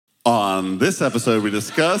On this episode, we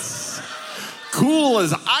discuss Cool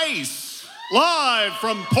as Ice, live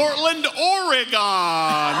from Portland, Oregon.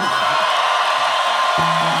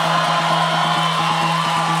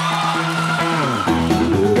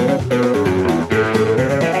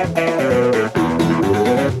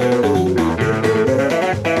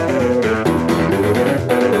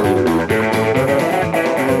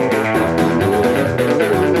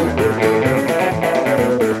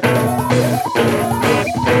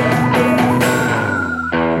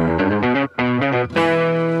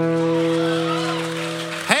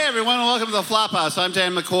 Flophouse. I'm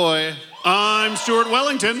Dan McCoy. I'm Stuart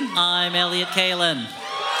Wellington. I'm Elliot Kalin.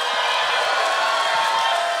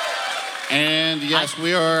 And yes,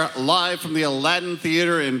 we are live from the Aladdin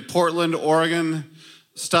Theater in Portland, Oregon.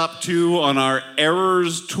 Stop 2 on our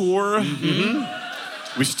Errors tour.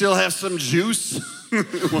 Mm-hmm. We still have some juice.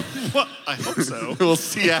 Well, I hope so. We'll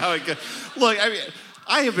see how it goes. Look, I mean,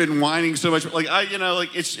 I have been whining so much. Like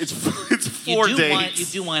it's 4 days.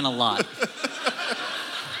 You do whine a lot.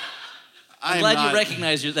 I'm glad you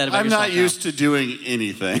recognize that about I'm yourself not used to doing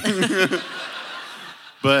anything.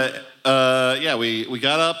 But yeah, we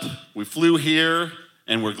got up, we flew here,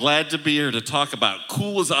 and we're glad to be here to talk about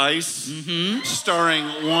Cool as Ice, starring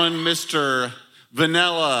one Mr.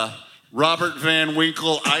 Vanilla Robert Van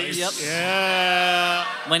Winkle Ice. Yep. Yeah.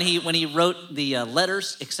 When he wrote the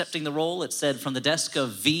letters accepting the role, it said from the desk of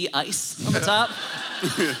V. Ice on the top.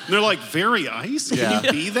 They're like, very ice? Yeah. Can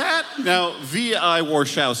you be that? Now, V.I.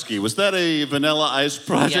 Warshawski, was that a Vanilla Ice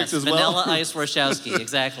project as well? Vanilla Ice Warshawski,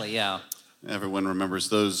 exactly, yeah. Everyone remembers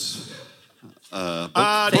those books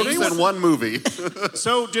anyone- in one movie.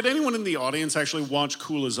 So, did anyone in the audience actually watch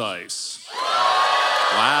Cool as Ice?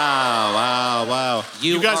 Wow.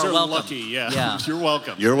 You guys are welcome. lucky, yeah. You're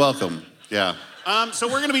welcome. You're welcome, yeah. So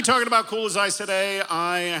we're going to be talking about Cool as Ice today.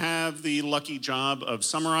 I have the lucky job of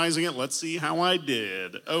summarizing it. Let's see how I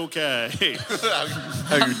did. Okay.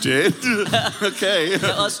 How you did? Okay.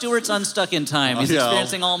 Stuart's unstuck in time. He's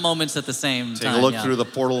experiencing all moments at the same time. Take a look through the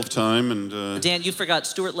portal of time and... Dan, you forgot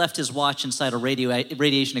Stuart left his watch inside a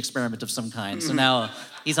radiation experiment of some kind. So now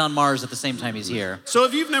he's on Mars at the same time he's here. So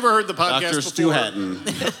if you've never heard the podcast Dr. before... Stu Hatton.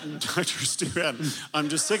 Dr. Stu Hatton. I'm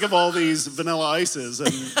just sick of all these vanilla ices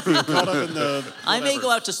and caught up in the... I may go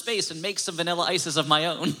out to space and make some vanilla ices of my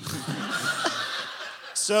own.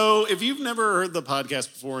 So if you've never heard the podcast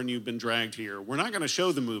before and you've been dragged here, we're not going to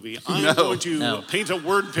show the movie. I'm going to paint a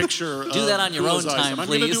word picture Do that on your own time, and I'm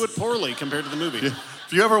please. going to do it poorly compared to the movie. If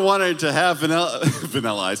you ever wanted to have vanilla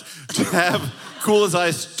ice, to have Cool as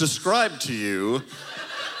Ice described to you,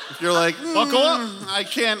 if you're like, Buckle up. I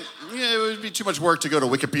can't, it would be too much work to go to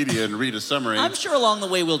Wikipedia and read a summary. I'm sure along the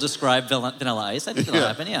way we'll describe vanilla ice. I think it'll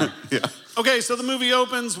happen, yeah. Okay, so the movie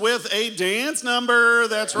opens with a dance number.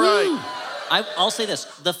 That's right. I'll say this.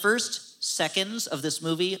 The first seconds of this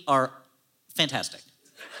movie are fantastic.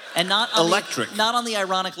 And not on electric. Not on the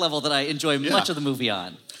ironic level that I enjoy much of the movie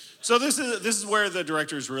on. So this is where the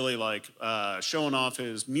director's really like showing off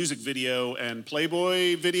his music video and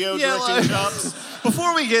Playboy video directing chops.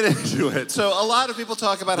 Before we get into it, so a lot of people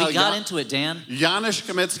talk about We got into it, Dan. Janusz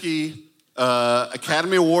Kaminski,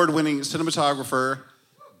 Academy Award-winning cinematographer,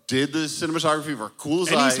 did the cinematography for Cool as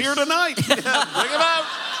And Ice. he's here tonight. Bring him out.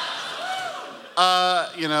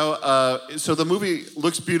 So the movie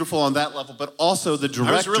looks beautiful on that level, but also the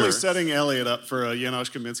director. I was really setting Elliot up for a Janusz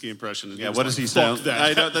Kaminski impression. Yeah, what does he sound? That.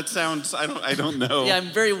 I don't know. Yeah,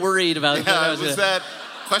 I'm very worried about that. Was that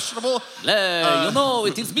questionable?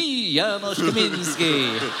 It is me, Janusz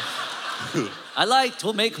Kaminski. I like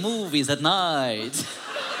to make movies at night.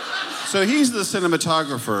 So he's the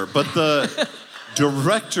cinematographer, but the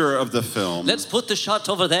director of the film. Let's put the shot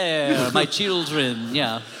over there, my children.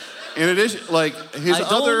 Yeah. In addition, like his I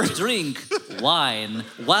other. don't drink wine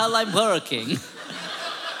while I'm working.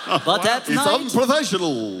 But at It's night,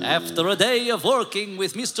 unprofessional. after a day of working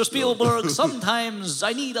with Mr. Spielberg, sometimes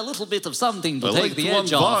I need a little bit of something to take the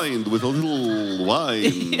edge off. Unwind with a little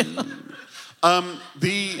wine.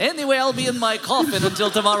 Anyway, I'll be in my coffin until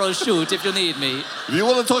tomorrow's shoot if you need me. If you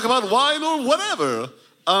want to talk about wine or whatever.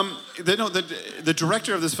 The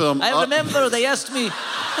director of this film. I remember they asked me...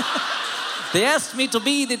 They asked me to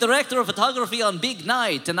be the director of photography on Big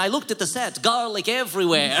Night, and I looked at the set, garlic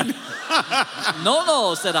everywhere.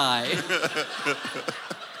 No, said I.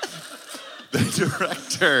 The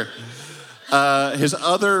director, his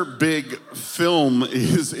other big film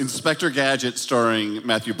is Inspector Gadget, starring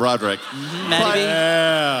Matthew Broderick.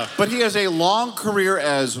 But he has a long career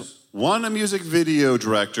as one, a music video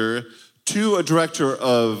director, 2, a director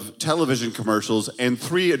of television commercials, and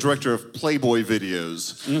 3, a director of Playboy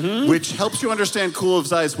videos, which helps you understand Cool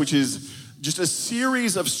as Ice, which is just a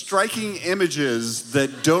series of striking images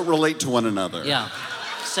that don't relate to one another. Yeah.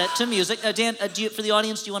 Set to music. Dan, for the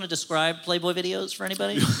audience, do you want to describe Playboy videos for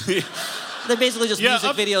anybody? They're basically just music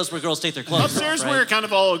videos where girls take their clothes Upstairs, off, right? we're kind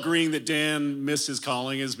of all agreeing that Dan missed his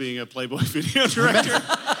calling as being a Playboy video director.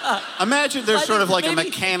 Imagine there's sort of like maybe- a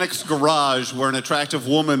mechanic's garage where an attractive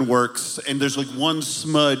woman works, and there's like one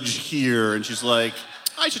smudge here, and she's like,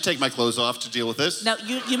 I should take my clothes off to deal with this. Now,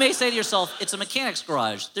 you may say to yourself, it's a mechanic's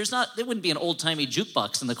garage. There wouldn't be an old-timey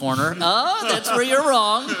jukebox in the corner. Oh, that's where you're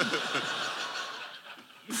wrong.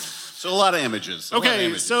 So a lot of images.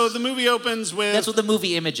 Okay, so the movie opens with... That's what the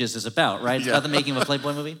movie Images is about, right? It's Yeah. about the making of a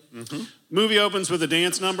Playboy movie? Mm-hmm. Movie opens with a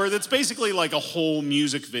dance number that's basically like a whole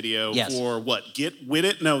music video for what? Get With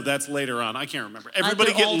It? No, that's later on. I can't remember.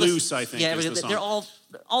 Everybody Get Loose, I think, is the song. They're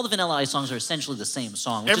all the Vanilla Ice songs are essentially the same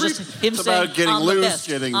song. Every- Which is just him It's saying, about getting I'm loose, the best.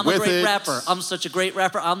 getting I'm with a great it. rapper. I'm such a great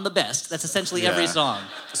rapper. I'm the best. That's essentially every song.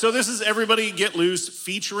 So this is Everybody Get Loose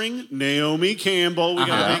featuring Naomi Campbell. We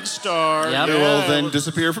got a big star. Yep. Who will then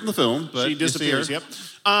disappear from the film. But She you see disappears, her. yep.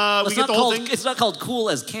 It's We get the whole thing. It's not called Cool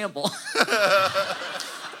as Campbell.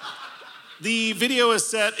 The video is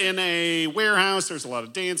set in a warehouse. There's a lot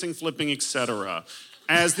of dancing, flipping, etc.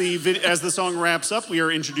 As the song wraps up, we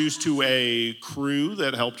are introduced to a crew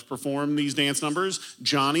that helped perform these dance numbers.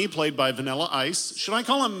 Johnny, played by Vanilla Ice. Should I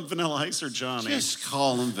call him Vanilla Ice or Johnny? Just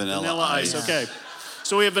call him Vanilla Ice. Okay.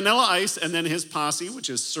 So we have Vanilla Ice and then his posse, which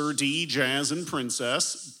is Sir D, Jazz, and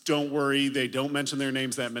Princess. Don't worry, they don't mention their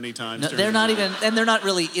names that many times. No, they're not even, and they're not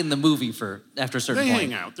really in the movie after a certain They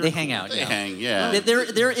point. hang out. They hang out. They yeah. hang, yeah.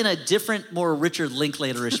 They're in a different, more Richard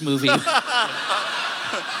Linklater-ish movie.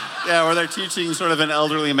 Yeah, where they're teaching sort of an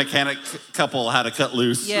elderly mechanic couple how to cut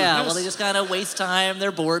loose. Yeah, well, they just kind of waste time.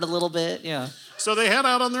 They're bored a little bit. Yeah. So they head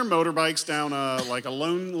out on their motorbikes down a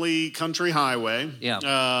lonely country highway.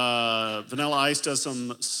 Yeah. Vanilla Ice does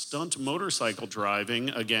some stunt motorcycle driving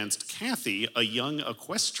against Kathy, a young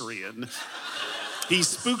equestrian. He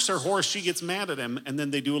spooks her horse, she gets mad at him, and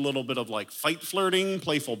then they do a little bit of like fight flirting,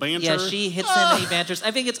 playful banter. Yeah, she hits him and he banters.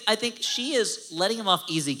 I think she is letting him off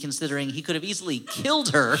easy, considering he could have easily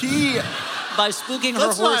killed her by spooking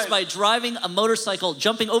her horse by driving a motorcycle,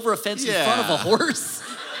 jumping over a fence in front of a horse.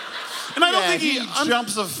 And I don't think he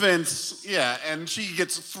jumps a fence, and she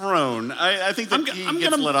gets thrown. I think that he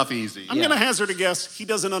gets let off easy. I'm going to hazard a guess. He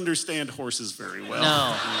doesn't understand horses very well.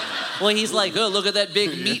 No. Well, he's like, oh, look at that big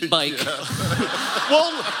meat bike.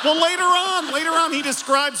 Well, later on, he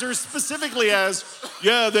describes her specifically as,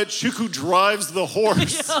 that chick who drives the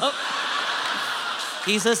horse. Yep.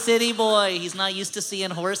 He's a city boy. He's not used to seeing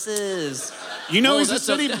horses. You know, he's a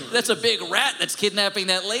city boy. That's a big rat that's kidnapping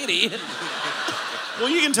that lady. Well,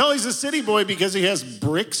 you can tell he's a city boy because he has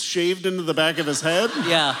bricks shaved into the back of his head.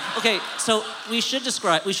 Yeah. Okay, so we should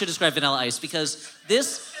describe Vanilla Ice because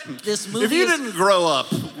this movie. If you didn't grow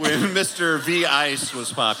up when Mr. V Ice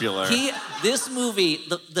was popular. This movie,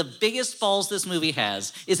 the biggest balls this movie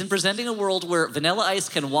has is in presenting a world where Vanilla Ice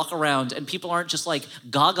can walk around and people aren't just like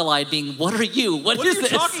goggle-eyed being, what are you? What is are you this?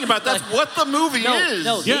 talking about? That's what the movie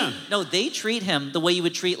is. They treat him the way you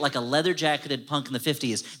would treat like a leather-jacketed punk in the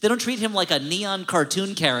 50s. They don't treat him like a neon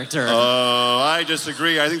cartoon character. Oh, I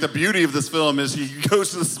disagree. I think the beauty of this film is he goes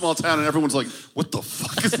to this small town and everyone's like, what the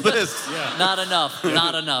fuck is this? Not enough.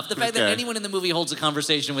 The fact that anyone in the movie holds a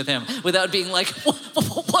conversation with him without being like,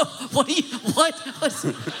 what are you, what?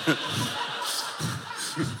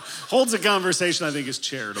 Holds a conversation, I think, is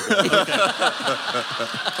charitable. Okay.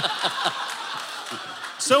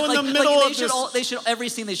 So in the middle of this... every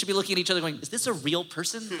scene they should be looking at each other going, is this a real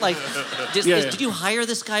person? Like, did you hire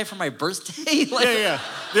this guy for my birthday? Like,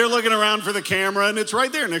 They're looking around for the camera, and it's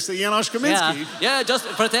right there next to Janusz Kaminski. Yeah, just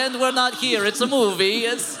pretend we're not here. It's a movie.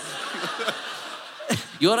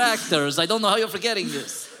 You're actors. I don't know how you're forgetting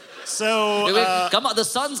this. So, come on, the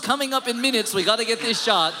sun's coming up in minutes. We got to get this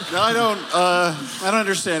shot. No, I don't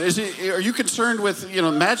understand. Are you concerned with,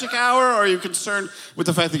 magic hour, or are you concerned with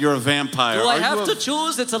the fact that you're a vampire? Do I have to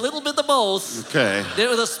choose? It's a little bit of both. Okay. There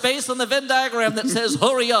was a space on the Venn diagram that says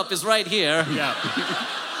hurry up is right here. Yeah.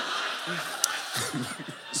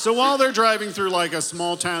 So while they're driving through like a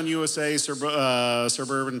small town USA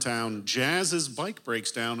suburban town, Jazz's bike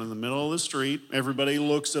breaks down in the middle of the street. Everybody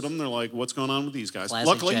looks at them. They're like, what's going on with these guys? Classic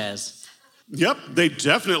Luckily, Jazz. Yep, they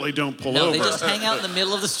definitely don't pull over. No, they just hang out in the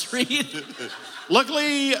middle of the street.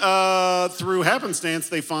 Luckily, through happenstance,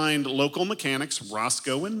 they find local mechanics,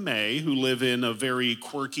 Roscoe and May, who live in a very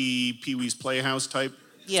quirky Pee-wee's Playhouse type.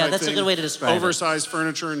 Yeah, that's thing. a good way to describe Oversized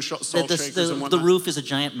furniture and salt shakers and whatnot. The roof is a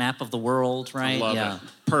giant map of the world, right? Love it.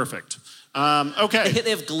 Perfect. Okay.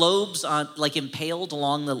 They have globes on, like impaled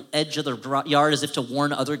along the edge of the yard as if to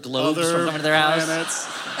warn other globes from coming to their house.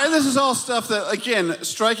 And this is all stuff that, again,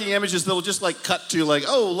 striking images that'll just like cut to like,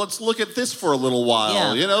 oh, let's look at this for a little while.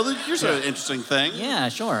 Yeah. You know, here's an interesting thing. Yeah,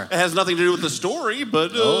 sure. It has nothing to do with the story,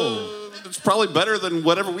 but it's probably better than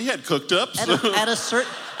whatever we had cooked up. So. At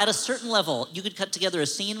a certain level, you could cut together a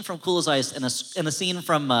scene from Cool as Ice and a scene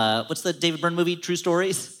from what's the David Byrne movie, True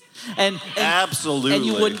Stories? And Absolutely. And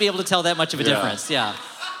you wouldn't be able to tell that much of a difference. Yeah.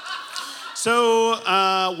 So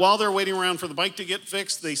while they're waiting around for the bike to get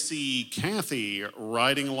fixed, they see Kathy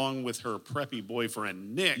riding along with her preppy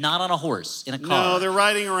boyfriend, Nick. Not on a horse, in a car. No, they're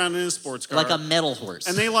riding around in a sports car. Like a metal horse.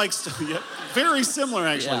 And they like, very similar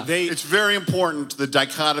actually. Yeah. It's very important, the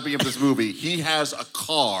dichotomy of this movie. He has a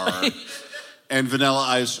car, and Vanilla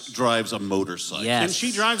Ice drives a motorcycle. Yes. And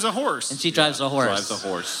she drives a horse. And she drives a horse. Drives a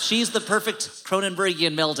horse. She's the perfect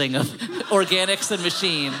Cronenbergian melding of organics and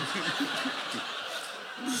machine.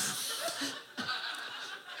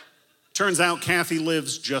 Turns out Kathy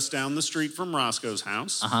lives just down the street from Roscoe's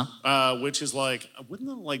house, which is like, wouldn't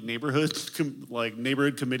the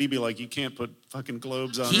neighborhood committee be like, you can't put fucking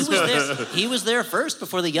globes on? He was there first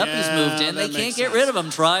before the yuppies moved in. They can't get sense. rid of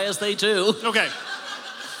him. Try as they do. Okay.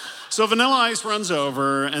 So Vanilla Ice runs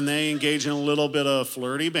over and they engage in a little bit of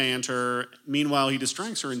flirty banter. Meanwhile, he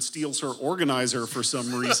distracts her and steals her organizer for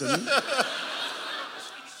some reason.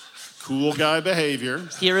 Cool guy behavior.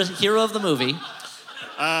 Hero of the movie.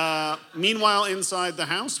 Meanwhile, inside the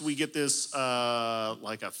house, we get this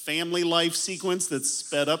like a family life sequence that's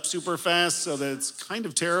sped up super fast so that it's kind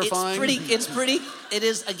of terrifying. It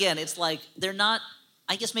is, again, it's like they're not,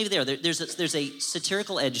 I guess maybe there's a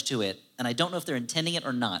satirical edge to it, and I don't know if they're intending it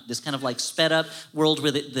or not. This kind of like sped up world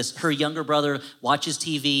where her younger brother watches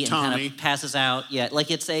TV and kind of passes out. Yeah,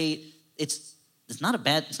 like it's not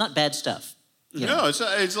bad stuff. No,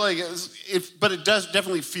 but it does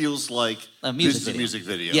definitely feels like a music video. A music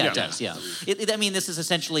video. Yeah, it does. Yeah, this is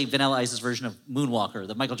essentially Vanilla Ice's version of Moonwalker,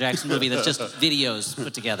 the Michael Jackson movie that's just videos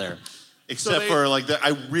put together. Except for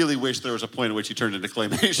I really wish there was a point at which he turned into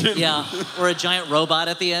claymation. Yeah, or a giant robot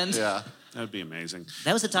at the end. Yeah. That'd be amazing.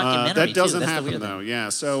 That was a documentary, that doesn't happen, though. Yeah,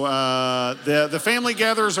 so the family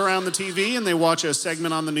gathers around the TV, and they watch a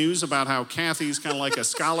segment on the news about how Kathy's kind of like a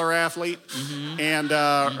scholar athlete. And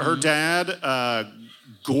her dad,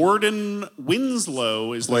 Gordon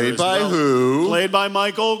Winslow, is played by well. who? Played by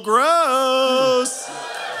Michael Gross.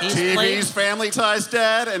 TV's Family Ties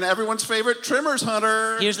dad and everyone's favorite Trimmers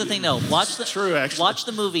hunter. Here's the thing, though. Watch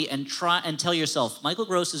the movie and try and tell yourself, Michael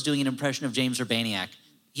Gross is doing an impression of James Urbaniak.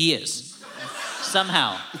 He is.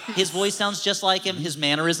 Somehow. His voice sounds just like him. His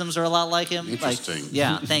mannerisms are a lot like him. Interesting.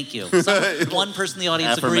 Yeah, thank you. One person in the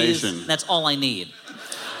audience agrees. That's all I need.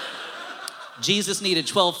 Jesus needed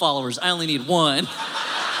 12 followers. I only need one.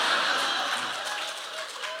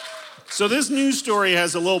 So this news story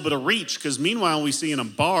has a little bit of reach because meanwhile we see in a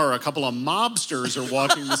bar a couple of mobsters are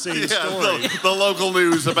watching the same story. The local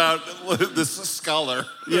news about this scholar.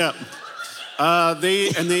 Yeah.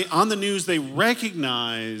 They on the news they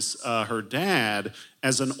recognize her dad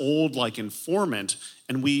as an old informant,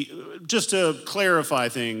 and we just to clarify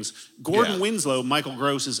things, Gordon Winslow, Michael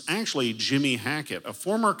Gross, is actually Jimmy Hackett, a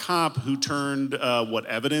former cop who turned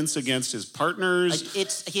evidence against his partners.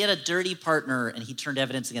 He had a dirty partner, and he turned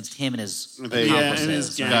evidence against him and his accomplices. And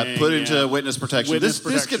his gang, got put into witness protection.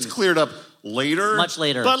 This gets cleared up later. Much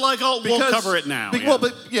later. But we'll cover it now. We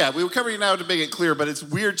were covering it now to make it clear, but it's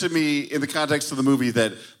weird to me in the context of the movie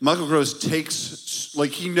that Michael Gross takes,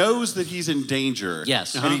 he knows that he's in danger.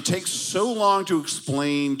 Yes. And he takes so long to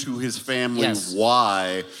explain to his family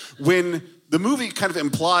why, when the movie kind of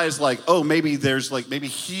implies maybe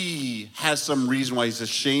he has some reason why he's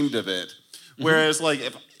ashamed of it. Mm-hmm. Whereas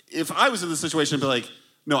if I was in this situation, I'd be like,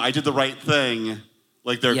 no, I did the right thing.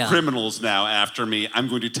 They're criminals now after me. I'm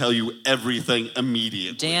going to tell you everything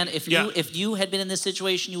immediately. Dan, if you had been in this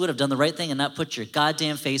situation, you would have done the right thing and not put your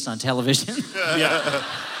goddamn face on television. Yeah.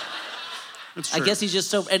 That's true. I guess he's just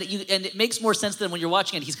so, and it makes more sense than when you're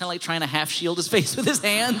watching it. He's kind of trying to half shield his face with his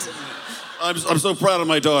hand. I'm so proud of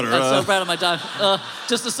my daughter. I'm so proud of my daughter.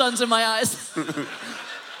 Just the sun's in my eyes.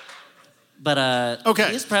 But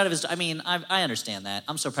he is proud of his. I mean, I understand that.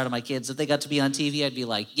 I'm so proud of my kids. If they got to be on TV, I'd be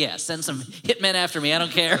like, yeah, send some hitmen after me. I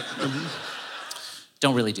don't care.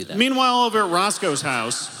 Don't really do that. Meanwhile, over at Roscoe's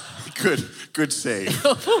house, good save.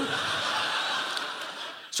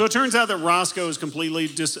 So it turns out that Roscoe has completely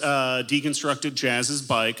deconstructed Jazz's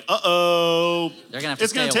bike. Uh-oh.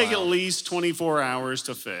 It's going to take at least 24 hours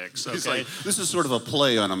to fix. Okay? He's this is sort of a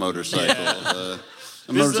play on a motorcycle.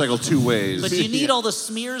 a motorcycle two ways. But do you need all the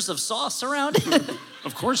smears of sauce around it?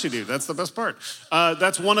 Of course you do. That's the best part.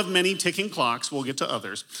 That's one of many ticking clocks. We'll get to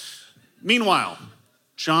others. Meanwhile,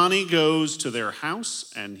 Johnny goes to their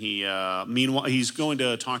house, and he's going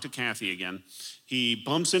to talk to Kathy again. He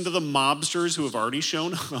bumps into the mobsters who have already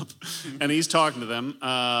shown up, and he's talking to them.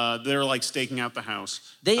 They're like staking out the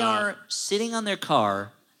house. They are sitting on their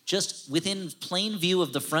car, just within plain view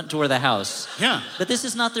of the front door of the house. Yeah. But this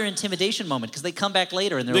is not their intimidation moment, because they come back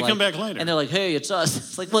later, and They come back later. and they're like, "Hey, it's us."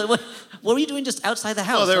 It's like, what were you doing just outside the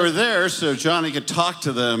house? Well, they were there so Johnny could talk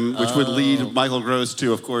to them, which would lead Michael Gross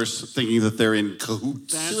to, of course, thinking that they're in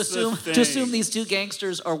cahoots. To assume these two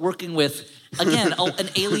gangsters are working with, again, an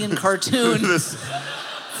alien cartoon. This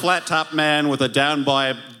flat top man with a down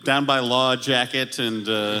by law jacket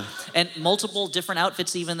and multiple different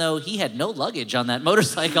outfits, even though he had no luggage on that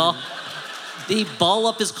motorcycle. Did he ball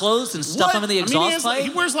up his clothes and stuff them in the exhaust pipe? He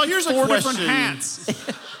wears like Here's a 4 question. different hats.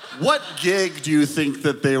 what gig do you think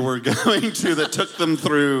that they were going to that took them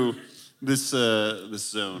through this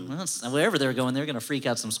zone? Well, wherever they're going to freak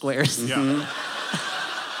out some squares. Yeah.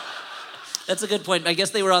 That's a good point. I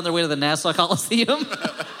guess they were on their way to the Nassau Coliseum.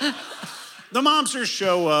 The mobsters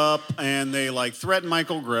show up and they like threaten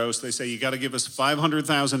Michael Gross. They say, you got to give us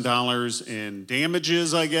 $500,000 in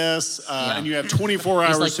damages, I guess, and you have 24 hours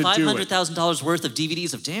He's like to do it. $500,000 worth of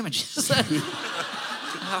DVDs of damages.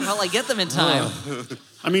 How'll I get them in time?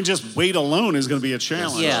 I mean, just wait alone is going to be a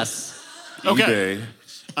challenge. Yes. Okay.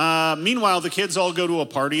 eBay. Meanwhile, the kids all go to a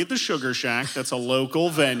party at the Sugar Shack. That's a local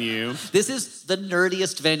venue. This is the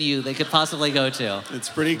nerdiest venue they could possibly go to. It's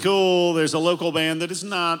pretty cool. There's a local band that is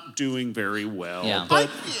not doing very well. Yeah. But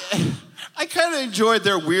I kind of enjoyed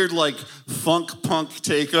their weird, like, funk punk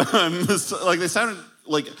take on this. Like, they sounded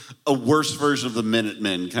like a worse version of the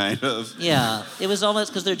Minutemen, kind of. Yeah. It was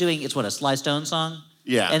almost because they're doing, it's what, a Sly Stone song?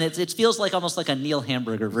 Yeah. And it feels like almost like a Neil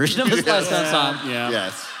Hamburger version of a Sly Stone song. yeah.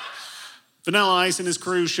 Yes. Vanilla Ice and his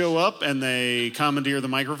crew show up and they commandeer the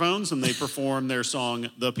microphones and they perform their song,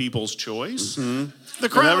 The People's Choice. Mm-hmm. The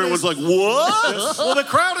crowd and everyone's like, what? well, the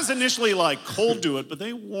crowd is initially like cold to it, but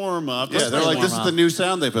they warm up. Yeah, they're like, this is the new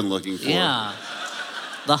sound they've been looking for. Yeah.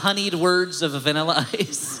 The honeyed words of Vanilla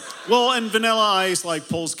Ice. Well, and Vanilla Ice like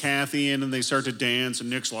pulls Kathy in and they start to dance and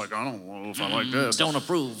Nick's like, I don't know if I like this. Don't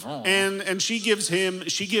approve. Oh. And she gives him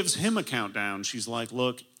a countdown. She's like,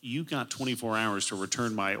 look, you got 24 hours to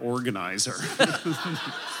return my organizer.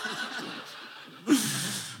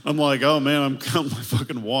 I'm like, oh man, I'm counting my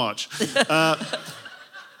fucking watch.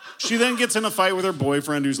 She then gets in a fight with her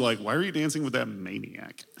boyfriend who's like, why are you dancing with that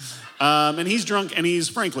maniac? And he's drunk and he's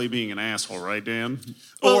frankly being an asshole, right, Dan?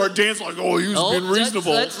 Or Dan's like, oh, he's been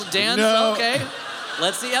reasonable. Dan's No. okay.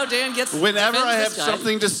 Let's see how Dan gets. Whenever I have defends this guy.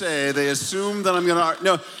 something to say, they assume that I'm going to...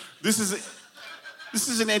 No, this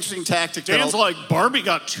is an interesting tactic. Dan's like, Barbie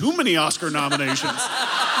got too many Oscar nominations.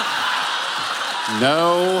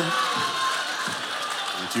 No.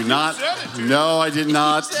 I do not. You said it, dude. No, I did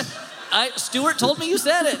not. Stuart told me you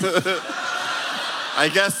said it. I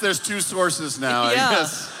guess there's two sources now. Yeah. I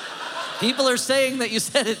guess. People are saying that you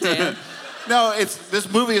said it, Dan. No,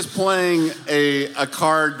 this movie is playing a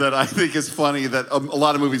card that I think is funny that a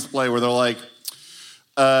lot of movies play, where they're like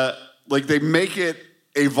they make it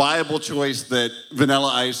a viable choice that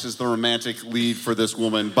Vanilla Ice is the romantic lead for this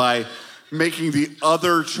woman by making the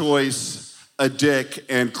other choice a dick,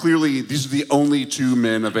 and clearly these are the only two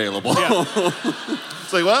men available. Yeah.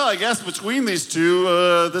 It's like, well, I guess between these two,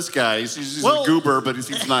 this guy, he's a goober, but he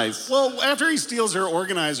seems nice. Well, after he steals her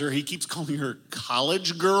organizer, he keeps calling her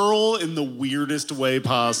college girl in the weirdest way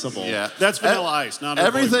possible. Yeah. That's Vanilla Ice, not her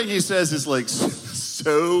Everything boyfriend. he says is like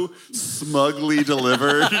so smugly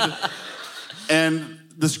delivered. And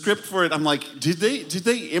the script for it, I'm like, did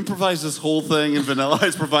they improvise this whole thing and Vanilla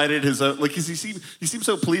Ice provided his own? Like, 'cause he seems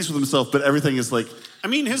so pleased with himself, but everything is like... I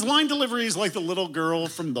mean, his line delivery is like the little girl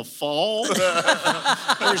from The Fall.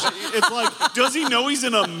 It's like, does he know he's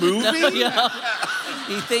in a movie? Yeah.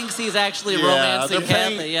 He thinks he's actually romancing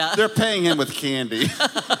Kathy. Yeah. They're paying him with candy.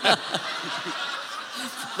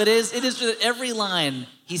 But it is true that every line,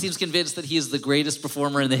 he seems convinced that he is the greatest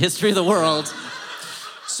performer in the history of the world.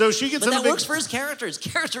 So she gets But in that a big... works for his character. His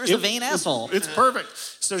character is a vain asshole. It's perfect.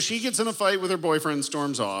 So she gets in a fight with her boyfriend and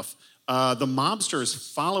storms off. The mobsters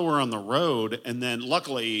follow her on the road, and then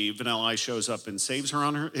luckily Vanilla Ice shows up and saves her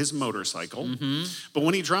on his motorcycle. Mm-hmm. But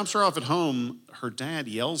when he drops her off at home, her dad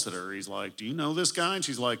yells at her. He's like, do you know this guy? And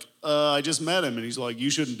she's like, I just met him. And he's like, you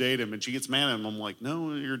shouldn't date him. And she gets mad at him. I'm like,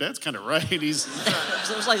 no, your dad's kind of right. He's...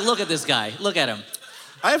 So it's like, look at this guy. Look at him.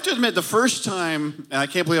 I have to admit, the first time, and I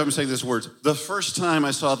can't believe I'm saying these words, the first time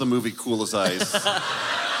I saw the movie Cool as Ice,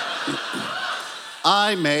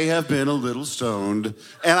 I may have been a little stoned,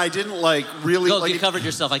 and I didn't really. Go, you covered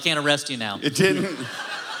yourself. I can't arrest you now. It didn't.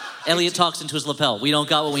 Elliot talks into his lapel. We don't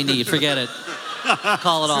got what we need. Forget it.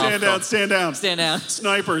 Call it off. Stand down, stand down. Stand down.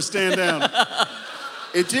 Sniper, stand down.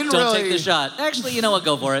 It didn't Don't really. take the shot. Actually, you know what?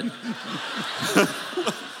 Go for it.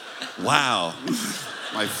 Wow.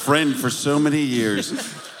 My friend for so many years.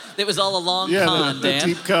 It was all a long Yeah, con, the Dan.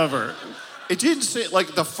 deep cover. It didn't say,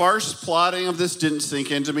 the farce plotting of this didn't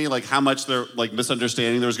sink into me, how much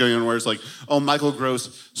misunderstanding there was going on, where it's Michael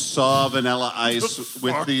Gross saw Vanilla Ice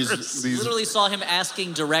with these. Literally saw him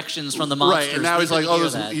asking directions from the mobsters. Right, and now We he's like, couldn't hear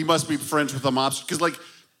that. he must be friends with the mobster. Because,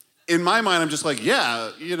 in my mind, I'm just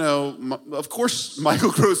yeah, of course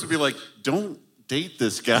Michael Gross would be like, don't date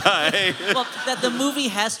this guy. Well, that the movie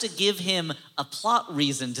has to give him a plot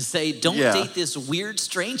reason to say, don't date this weird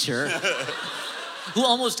stranger who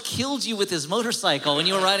almost killed you with his motorcycle when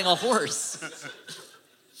you were riding a horse.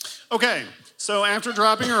 Okay, so after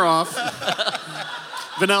dropping her off,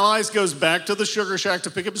 Vanilla Ice goes back to the Sugar Shack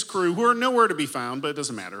to pick up his crew, who are nowhere to be found, but it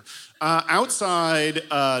doesn't matter. Outside,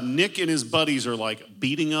 Nick and his buddies are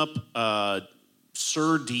beating up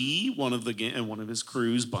Sir D, one of his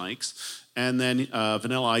crew's bikes, and then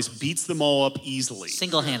Vanilla Ice beats them all up easily.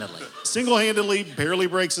 Single-handedly. Single-handedly, barely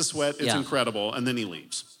breaks a sweat. It's incredible, and then he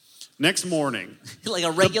leaves. Next morning. Like a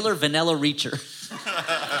regular vanilla reacher.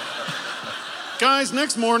 Guys,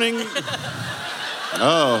 next morning.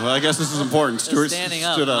 Oh, I guess this is important. Stuart Standing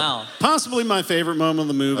up. stood up. Wow. Possibly my favorite moment of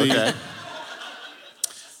the movie. Okay.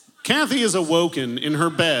 Kathy is awoken in her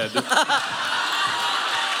bed.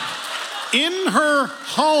 In her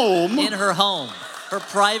home. In her home. Her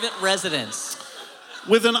private residence.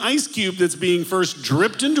 With an ice cube that's being first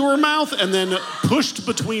dripped into her mouth and then pushed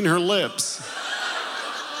between her lips.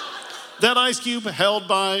 That ice cube held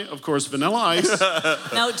by, of course, Vanilla Ice.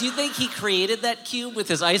 Now, do you think he created that cube with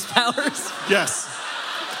his ice powers? Yes.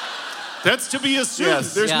 That's to be assumed.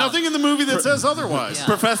 Yes. There's nothing in the movie that says otherwise. Yeah.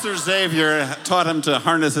 Professor Xavier taught him to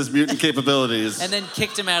harness his mutant capabilities. And then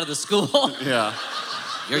kicked him out of the school. Yeah.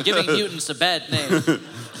 You're giving mutants a bad name.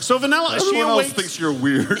 So Vanilla, she Everyone else awakes. thinks you're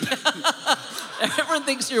weird. Everyone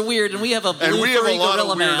thinks you're weird, and we have a blue And we have a furry lot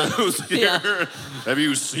gorilla of man. weirdos here. Yeah. Have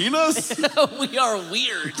you seen us? We are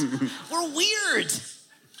weird. We're weird.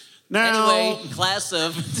 Now, Anyway, class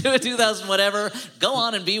of 2000 whatever, go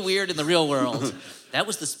on and be weird in the real world. That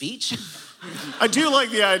was the speech? I do like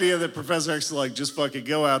the idea that Professor X is just fucking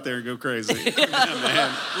go out there and go crazy.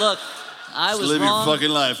 Man. Look, I was Live wrong. your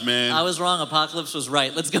fucking life, man. I was wrong. Apocalypse was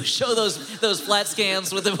right. Let's go show those flat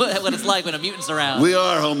scans with what it's like when a mutant's around. We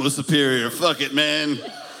are Homo superior. Fuck it, man.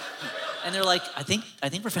 And they're like, I think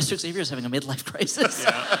Professor Xavier is having a midlife crisis.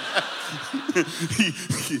 Yeah.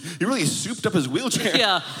 he really souped up his wheelchair.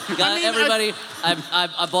 Yeah, everybody.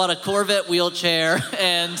 I bought a Corvette wheelchair,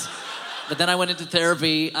 but then I went into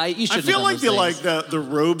therapy. You I feel like the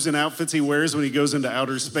robes and outfits he wears when he goes into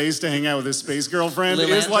outer space to hang out with his space girlfriend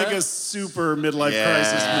is Lilandra? like a super midlife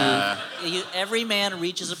crisis move. Every man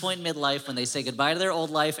reaches a point in midlife when they say goodbye to their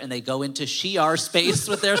old life and they go into Shi'ar space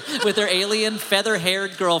with their alien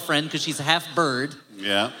feather-haired girlfriend because she's half bird.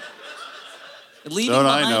 Yeah.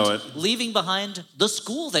 Leaving behind the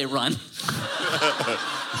school they run.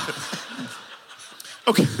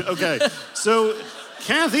 Okay. So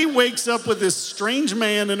Kathy wakes up with this strange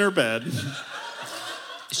man in her bed.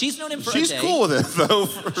 She's known him for a She's day. cool with it, though.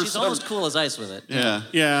 She's almost cool as ice with it. Yeah.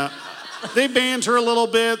 Yeah. They banter a little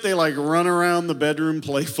bit. They run around the bedroom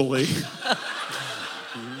playfully.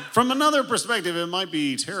 From another perspective, it might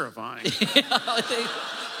be terrifying.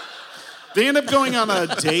 They end up going on a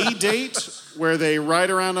day date where they ride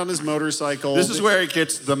around on his motorcycle. This is where it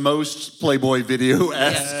gets the most Playboy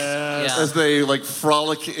video-esque. Yeah. As they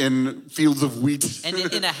frolic in fields of wheat. And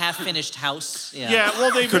in a half-finished house. Yeah,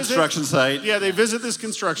 well, they construction site. Yeah, they visit this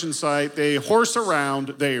construction site. They horse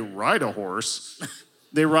around. They ride a horse.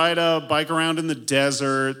 They ride a bike around in the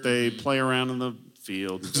desert. They play around in the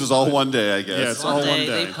field. This is all one day, I guess. Yeah, it's all one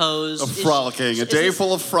day. They pose. Of frolicking. A day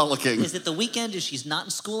full of frolicking. Is it the weekend? Is she's not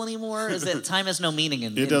in school anymore? Is that time has no meaning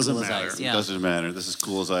in It doesn't Cool as matter. Ice? It Yeah. doesn't matter. This is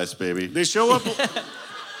cool as ice, baby. They show up.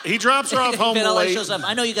 He drops her off home Vanilla late. shows up.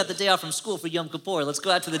 I know you got the day off from school for Yom Kippur. Let's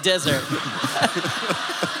go out to the desert.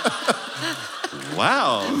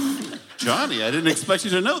 Wow. Johnny, I didn't expect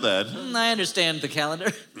you to know that. I understand the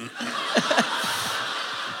calendar.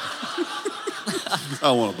 I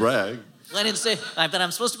don't want to brag. I didn't say, but I'm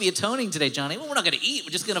supposed to be atoning today, Johnny. Well, we're not going to eat.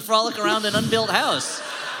 We're just going to frolic around an unbuilt house.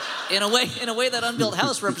 In a way, that unbuilt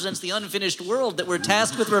house represents the unfinished world that we're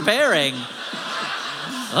tasked with repairing.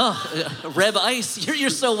 Oh, Reb Ice, you're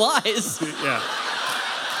so wise. Yeah.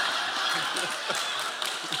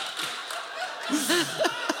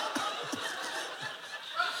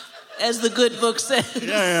 As the good book says.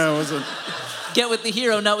 Yeah, it wasn't. Get with the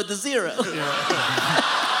hero, not with the zero.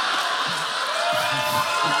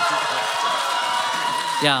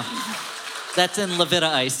 Yeah. That's in Levita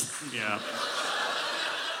Ice. Yeah.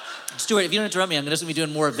 Stuart, if you don't interrupt me, I'm just going to be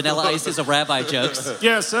doing more Vanilla Ice's of rabbi jokes.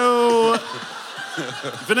 Yeah, so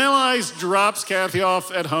Vanilla Ice drops Kathy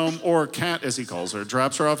off at home, or Kat, as he calls her,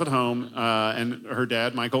 drops her off at home, and her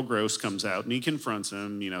dad, Michael Gross, comes out, and he confronts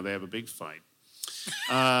him. You know, they have a big fight.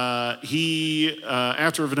 After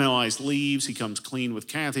Vanilla Ice leaves, he comes clean with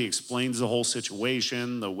Kathy, explains the whole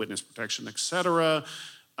situation, the witness protection, etc.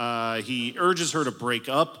 He urges her to break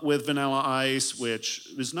up with Vanilla Ice, which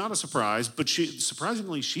is not a surprise, but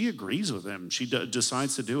surprisingly, she agrees with him. She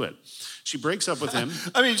decides to do it. She breaks up with him.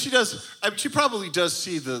 I mean, she does. She probably does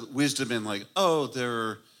see the wisdom in like, oh, there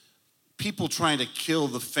are people trying to kill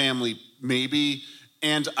the family, maybe,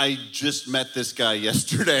 and I just met this guy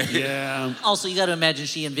yesterday. Yeah. Also, you got to imagine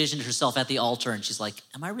she envisioned herself at the altar, and she's like,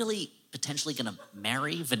 am I really potentially going to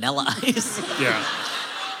marry Vanilla Ice? Yeah.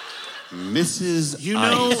 Mrs. You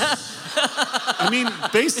know, I mean,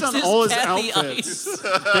 based on all his Kathy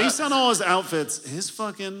outfits,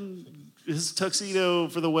 his tuxedo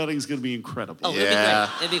for the wedding is going to be incredible. Oh,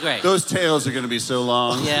 it'd be great. Those tails are going to be so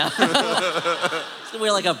long. Yeah. He's gonna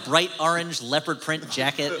wear like a bright orange leopard print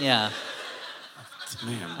jacket. Yeah.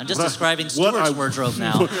 Man, I'm just describing Stuart's wardrobe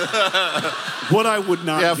now. What I would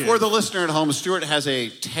not get. For the listener at home, Stuart has a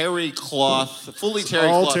terry cloth, fully terry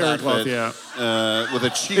all cloth terry outfit, cloth, with a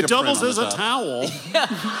cheetah It doubles print as on a the towel.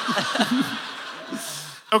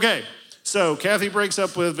 Okay, so Kathy breaks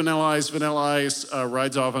up with Vanilla Ice. Vanilla Ice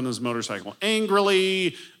rides off on his motorcycle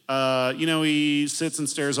angrily. He sits and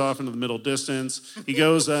stares off into the middle distance. He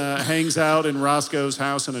goes, hangs out in Roscoe's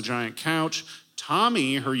house on a giant couch.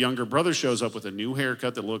 Tommy, her younger brother, shows up with a new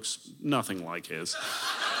haircut that looks nothing like his.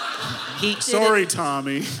 Sorry,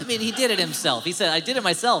 Tommy. I mean, he did it himself. He said, I did it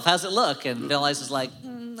myself. How's it look? And Vanilla Ice was like,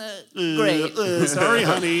 great. Sorry,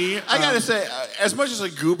 honey. I gotta say, as much as a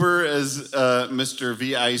goober as Mr.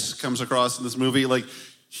 V. Ice comes across in this movie, like,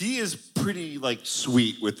 he is pretty, like,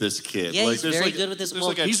 sweet with this kid. Yeah, like, he's very good with this. Well,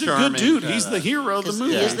 he's a good dude. He's the hero of the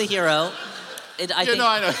movie. He is the hero. I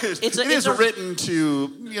know. It is written to,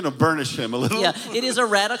 burnish him a little. Yeah, it is a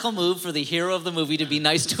radical move for the hero of the movie to be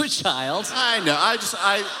nice to a child. I know.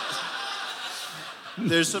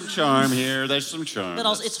 There's some charm here. There's some charm. But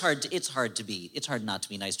also, it's hard not to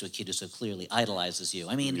be nice to a kid who so clearly idolizes you.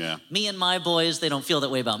 I mean, me and my boys, they don't feel that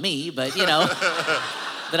way about me, but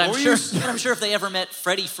But I'm sure if they ever met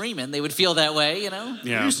Freddie Freeman, they would feel that way,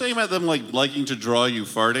 Yeah. Are you saying about them like liking to draw you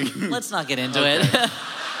farting? Let's not get into it.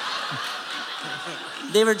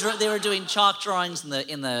 They were doing chalk drawings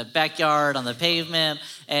in the backyard on the pavement,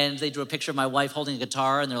 and they drew a picture of my wife holding a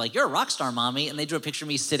guitar, and they're like, "You're a rock star, mommy," and they drew a picture of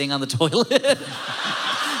me sitting on the toilet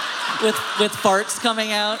with farts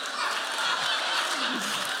coming out.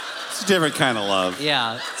 It's a different kind of love.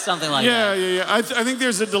 Yeah, something like that. Yeah. I think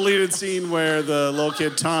there's a deleted scene where the little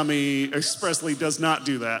kid Tommy expressly does not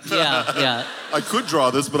do that. Yeah. I could draw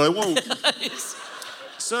this, but I won't.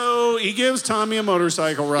 So he gives Tommy a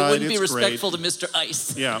motorcycle ride. It wouldn't be respectful to Mr.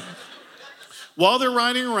 Ice. Yeah. While they're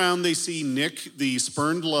riding around, they see Nick, the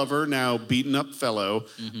spurned lover, now beaten up fellow,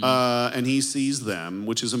 and he sees them,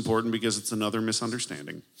 which is important because it's another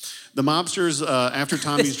misunderstanding. The mobsters, after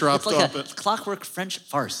Tommy's dropped it's like off... a clockwork French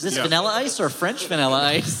farce. Is this Vanilla Ice or French Vanilla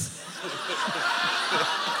Ice?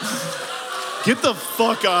 Get the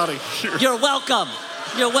fuck out of here. You're welcome.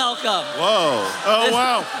 You're welcome. Whoa. Oh,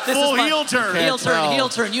 wow. Full heel turn. Heel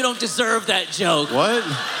turn. You don't deserve that joke. What?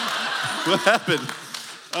 What happened?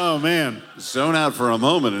 Oh, man. Zone out for a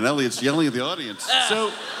moment, and Elliot's yelling at the audience.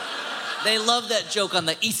 So they love that joke on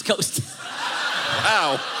the East Coast.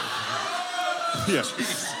 Wow. Yeah.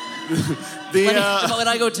 When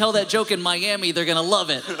I go tell that joke in Miami, they're going to love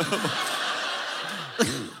it.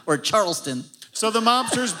 Or Charleston. So the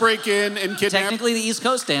mobsters break in and kidnap... Technically the East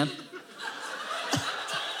Coast, Dan.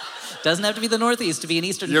 Doesn't have to be the Northeast to be an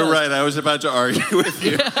Eastern Coast. You're right. I was about to argue with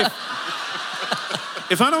you.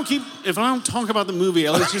 If I don't talk about the movie,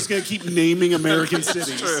 Elliot's just gonna keep naming American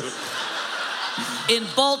cities. True. In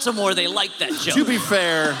Baltimore, they like that joke. To be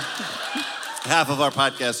fair, half of our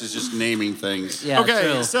podcast is just naming things. Yeah,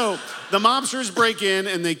 okay, true. So the mobsters break in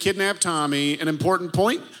and they kidnap Tommy. An important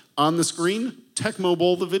point on the screen: Tecmo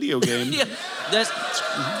Bowl, the video game. Yeah,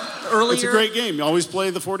 earlier. It's a great game. You always play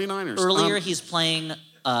the 49ers. Earlier, he's playing.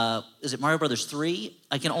 Is it Mario Brothers 3?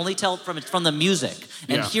 I can only tell from the music.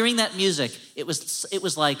 And hearing that music, it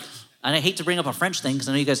was like, and I hate to bring up a French thing because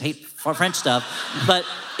I know you guys hate French stuff, but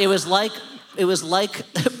it was like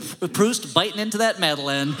Proust biting into that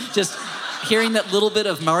Madeleine, just hearing that little bit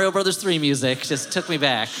of Mario Brothers 3 music just took me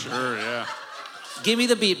back. Sure, yeah. Give me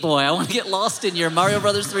the beat, boy. I want to get lost in your Mario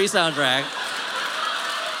Brothers 3 soundtrack.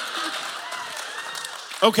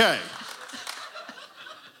 Okay.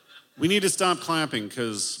 We need to stop clapping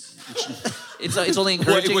because... It's only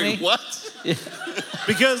encouraging me? What? Yeah.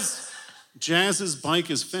 Because Jazz's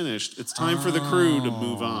bike is finished. It's time for the crew to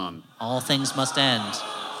move on. All things must end.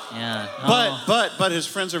 Yeah. But his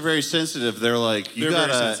friends are very sensitive. They're like, you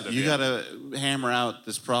gotta hammer out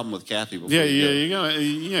this problem with Kathy before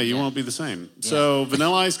you won't be the same. Yeah. So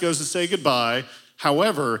Vanilla Ice goes to say goodbye.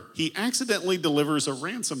 However, he accidentally delivers a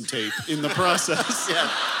ransom tape in the process. Yeah.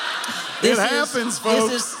 It happens,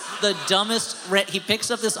 folks. This is the dumbest. He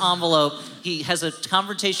picks up this envelope. He has a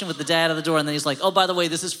confrontation with the dad at the door, and then he's like, "Oh, by the way,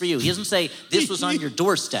 this is for you." He doesn't say this was on your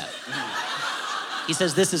doorstep. He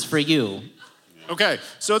says this is for you. Okay,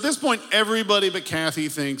 so at this point, everybody but Kathy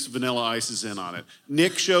thinks Vanilla Ice is in on it.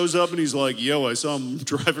 Nick shows up and he's like, "Yo, I saw him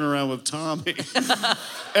driving around with Tommy."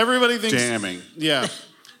 Everybody thinks. Damning. Yeah.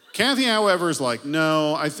 Kathy, however, is like,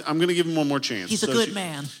 "No, I'm going to give him one more chance." He's a good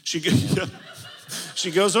man.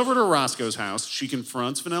 She goes over to Roscoe's house. She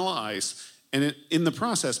confronts Vanilla Ice, and in the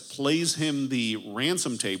process plays him the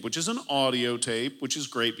ransom tape, which is an audio tape, which is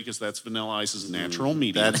great because that's Vanilla Ice's natural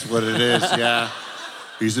medium. That's what it is, yeah.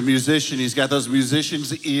 He's a musician. He's got those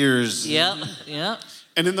musician's ears. Yep, yep.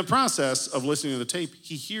 And in the process of listening to the tape,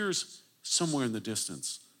 he hears somewhere in the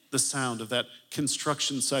distance the sound of that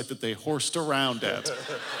construction site that they horsed around at.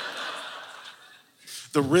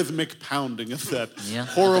 The rhythmic pounding of that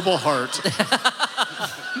horrible heart.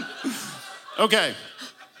 Okay,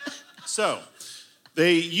 so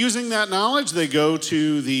using that knowledge, they go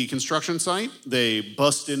to the construction site. They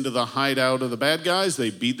bust into the hideout of the bad guys. They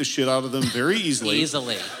beat the shit out of them very easily.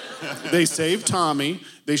 They save Tommy.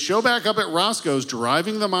 They show back up at Roscoe's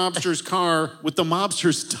driving the mobster's car with the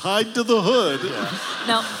mobsters tied to the hood. Yeah.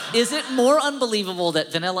 Now, is it more unbelievable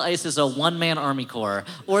that Vanilla Ice is a one-man Army Corps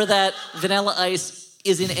or that Vanilla Ice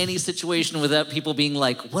is in any situation without people being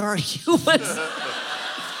like, what are you?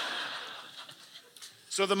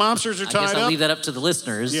 So the mobsters are tied up. I guess I'll leave that up to the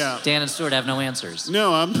listeners. Yeah. Dan and Stuart have no answers.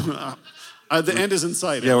 No, the end is in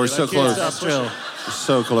sight. Yeah, we're so close. That's true. We're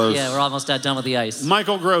so close. Yeah, we're almost done with the ice.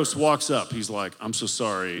 Michael Gross walks up. He's like, "I'm so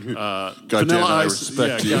sorry. Goddamn, I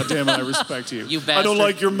respect you. Goddamn, I respect you. You bastard. I don't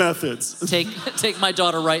like your methods. Take my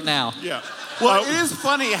daughter right now." Yeah. Well, it is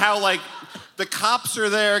funny how, like, the cops are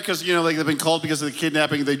there because, you know, like, they've been called because of the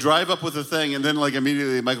kidnapping. They drive up with the thing, and then, like,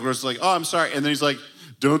 immediately Michael Gross is like, "Oh, I'm sorry." And then he's like,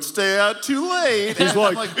 "Don't stay out too late." He's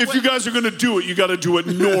like, "If you guys are going to do it, you got to do it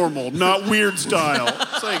normal, not weird style."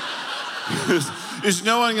 It's like, is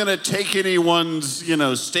no one going to take anyone's, you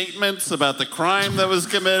know, statements about the crime that was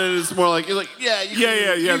committed? It's more like, you're like, you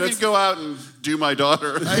can go out and do my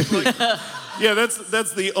daughter. Yeah,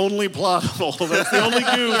 that's the only plot hole. That's the only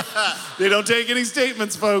goof. They don't take any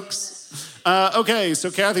statements, folks. Okay,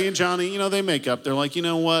 so Kathy and Johnny, you know, they make up. They're like, you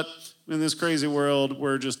know what? In this crazy world,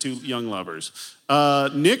 we're just two young lovers.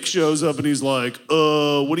 Nick shows up and he's like,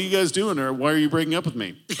 what are you guys doing? Or why are you breaking up with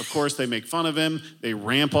me? Of course, they make fun of him. They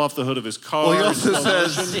ramp off the hood of his car. Well, he also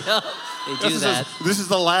says, they do that. "This is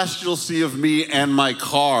the last you'll see of me and my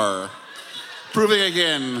car." Proving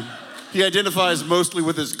again, he identifies mostly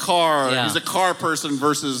with his car. Yeah. He's a car person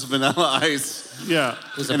versus Vanilla Ice. Yeah.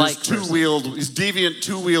 Who's a bike person. His deviant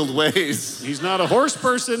two-wheeled ways. He's not a horse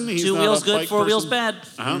person. He's Two not wheels a good, bike four wheels person.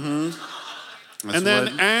 bad. And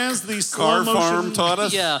then as the Car slow Farm motion... taught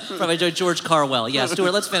us. Yeah, probably George Carwell. Yeah,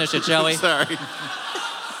 Stuart, let's finish it, shall we? Sorry.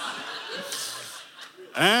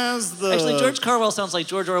 Actually, George Carwell sounds like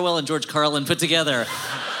George Orwell and George Carlin put together.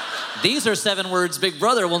 These are 7 words Big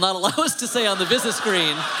Brother will not allow us to say on the business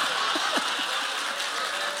screen.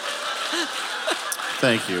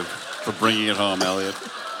 Thank you for bringing it home, Elliot.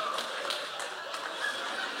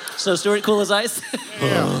 So, Stuart, cool as ice?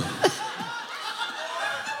 Yeah.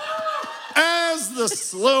 As the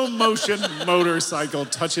slow motion motorcycle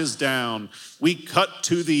touches down, we cut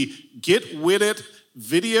to the Get With It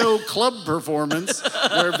video club performance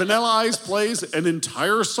where Vanilla Ice plays an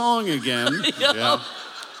entire song again. Yeah.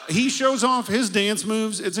 He shows off his dance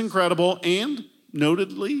moves. It's incredible. And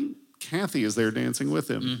notedly, Kathy is there dancing with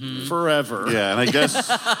him forever. Yeah, and I guess...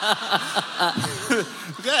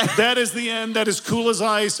 That is the end. That is Cool as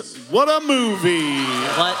Ice. What a movie.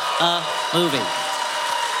 What a movie.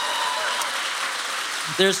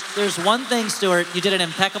 There's one thing, Stuart, you did an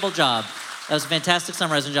impeccable job. That was a fantastic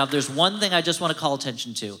summarizing job. There's one thing I just want to call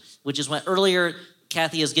attention to, which is when earlier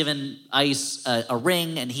Kathy has given Ice a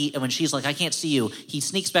ring, and when she's like, I can't see you, he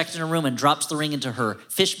sneaks back into her room and drops the ring into her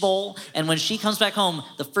fishbowl. And when she comes back home,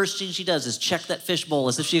 the first thing she does is check that fishbowl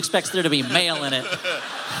as if she expects there to be mail in it.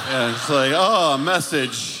 Yeah, it's like, oh, a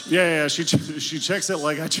message. Yeah, she checks it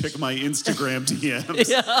like I check my Instagram DMs.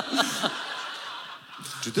 Yeah.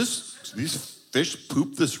 Did these fish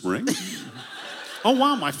poop this ring? Oh,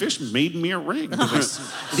 wow, my fish made me a ring.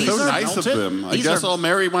 So nice of them. I guess I'll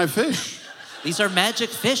marry my fish. These are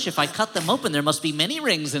magic fish. If I cut them open, there must be many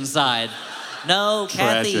rings inside. No,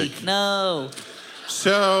 Kathy, Tragic. no.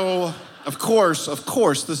 So, of course,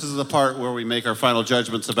 this is the part where we make our final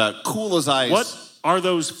judgments about Cool as Ice. What are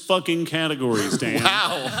those fucking categories, Dan?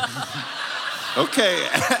 Wow. Okay,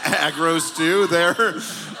 Agro Stew there.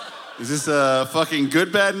 Is this a fucking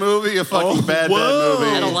good bad movie? A fucking bad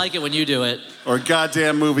movie? I don't like it when you do it. Or a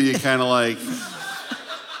goddamn movie you kind of like?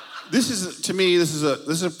 This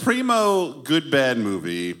is a primo good bad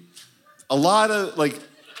movie. A lot of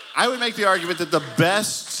I would make the argument that the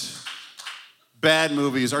best bad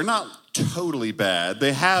movies are not totally bad.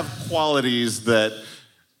 They have qualities that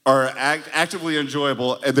are actively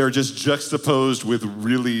enjoyable, and they're just juxtaposed with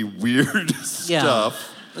really weird stuff.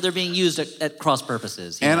 But they're being used at cross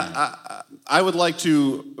purposes. And I would like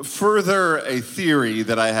to further a theory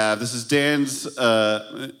that I have. This is Dan's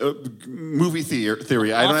movie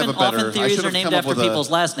theory. I don't have a better. Often theories are named after people's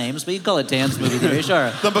last names, but you can call it Dan's movie theory,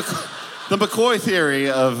 sure. The McCoy theory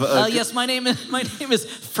of. Yes, my name is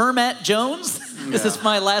Fermat Jones. Yeah. Is this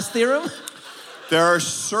my last theorem? There are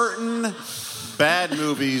certain bad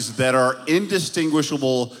movies that are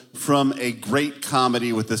indistinguishable from a great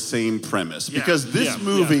comedy with the same premise. Because this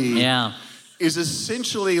movie is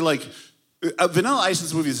essentially like... Vanilla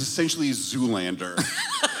Ice's movie is essentially Zoolander.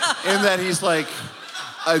 In that he's like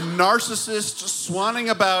a narcissist swanning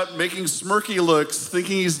about, making smirky looks,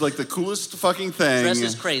 thinking he's like the coolest fucking thing.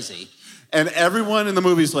 Dresses crazy. And everyone in the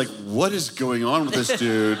movie is like, what is going on with this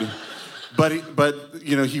dude? But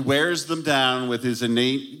he wears them down with his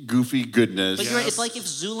innate goofy goodness. But you're right, it's like if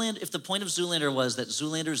the point of Zoolander was that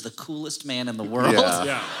Zoolander is the coolest man in the world.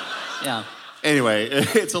 Yeah. Anyway,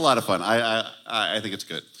 it's a lot of fun. I think it's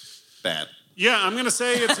good. Bad. Yeah, I'm gonna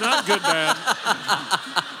say it's not good bad.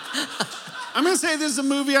 I'm gonna say this is a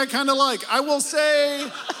movie I kind of like. I will say,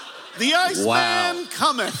 The Iceman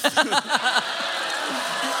Cometh.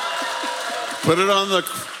 Put it on the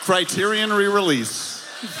Criterion re-release.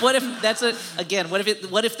 What if that's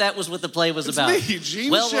what if that was what the play was about? Me,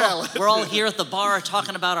 Gene Shalit. We're all here at the bar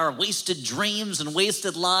talking about our wasted dreams and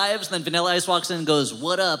wasted lives, and then Vanilla Ice walks in and goes,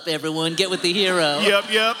 "What up, everyone? Get with the hero."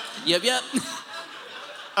 Yep.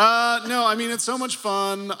 No, I mean, it's so much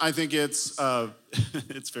fun. I think it's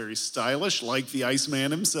very stylish, like the Iceman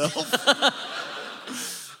himself.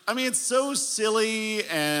 I mean, it's so silly,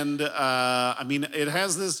 and it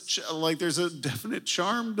has this there's a definite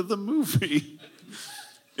charm to the movie.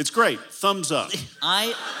 It's great. Thumbs up.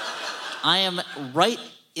 I am right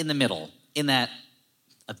in the middle in that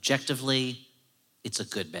objectively, it's a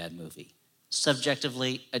good bad movie.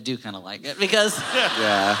 Subjectively, I do kind of like it because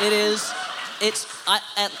it is.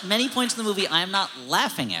 At many points in the movie, I am not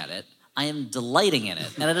laughing at it. I am delighting in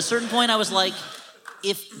it. And at a certain point, I was like,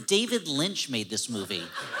 if David Lynch made this movie...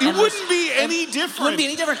 It wouldn't be any different.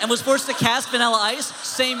 And was forced to cast Vanilla Ice,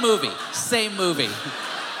 same movie.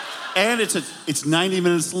 And it's 90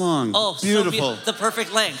 minutes long. Oh, beautiful. So the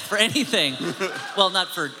perfect length for anything. Well, not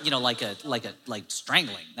for, like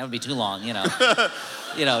strangling. That would be too long,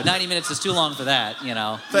 90 minutes is too long for that,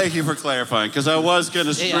 Thank you for clarifying, because I was going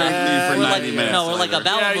to strangle you for 90 minutes. No, we're like a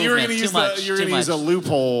bowel movement. You're going to use a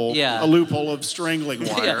loophole. Yeah. A loophole of strangling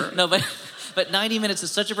wire. No, but 90 minutes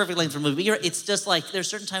is such a perfect length for a movie. It's just like, there's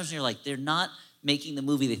certain times when you're like, they're not making the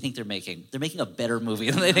movie they think they're making. They're making a better movie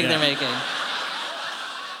than they think they're making.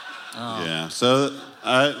 Oh. Yeah, so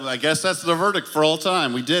I guess that's the verdict for all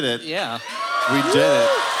time. We did it. Yeah. We did it.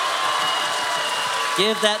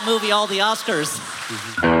 Give that movie all the Oscars.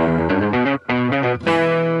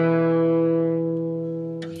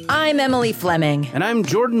 I'm Emily Fleming. And I'm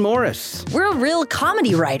Jordan Morris. We're real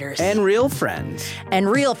comedy writers. And real friends. And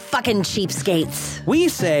real fucking cheapskates. We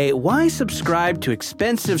say, why subscribe to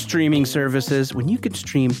expensive streaming services when you could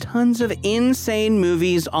stream tons of insane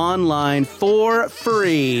movies online for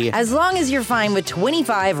free? As long as you're fine with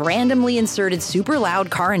 25 randomly inserted super loud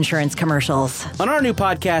car insurance commercials. On our new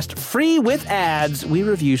podcast, Free with Ads, we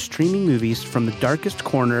review streaming movies from the darkest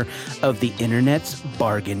corner of the internet's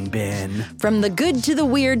bargain bin. From the good to the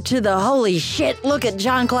weird to the holy shit, look at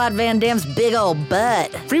Jean-Claude Van Damme's big old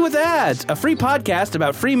butt. Free with Ads, a free podcast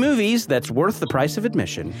about free movies that's worth the price of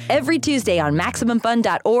admission. Every Tuesday on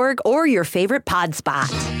MaximumFun.org or your favorite pod spot.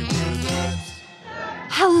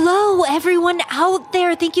 Hello, everyone out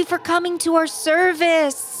there. Thank you for coming to our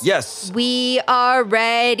service. Yes. We are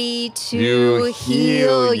ready to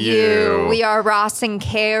heal you. We are Ross and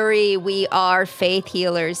Carrie. We are faith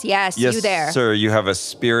healers. Yes, you there. Yes, sir. You have a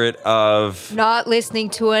spirit of... not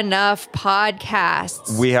listening to enough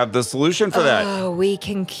podcasts. We have the solution for that. Oh, we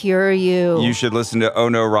can cure you. You should listen to Oh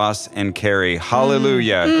No, Ross and Carrie.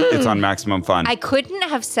 Hallelujah. It's on Maximum Fun. I couldn't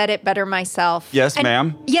have said it better myself. Yes,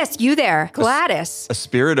 ma'am? Yes, you there. Gladys. A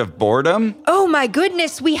spirit of boredom? Oh my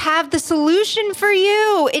goodness, we have the solution for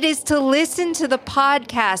you. It is to listen to the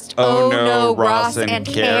podcast. Oh no, Ross and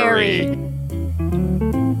Carrie.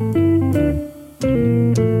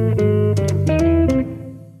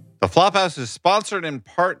 The Flophouse is sponsored in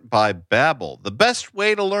part by Babbel, the best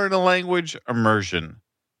way to learn a language, immersion.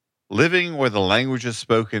 Living where the language is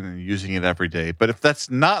spoken and using it every day. But if that's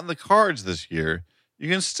not in the cards this year, you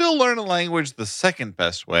can still learn a language the second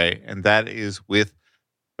best way, and that is with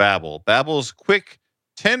Babbel. Babbel's quick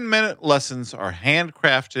 10-minute lessons are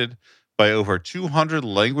handcrafted by over 200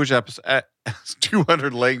 language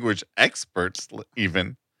experts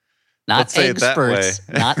even. Not experts.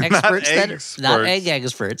 Not experts. Not egg experts.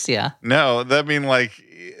 experts, yeah. No, egg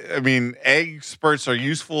experts are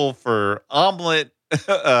useful for omelet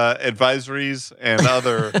advisories and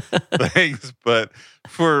other things, but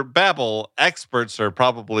for Babbel, experts are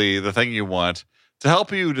probably the thing you want to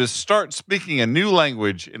help you to start speaking a new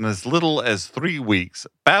language in as little as 3 weeks.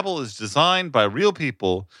 Babbel is designed by real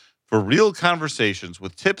people for real conversations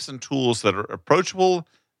with tips and tools that are approachable,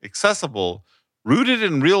 accessible, rooted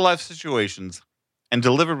in real-life situations, and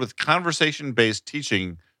delivered with conversation-based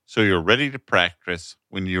teaching so you're ready to practice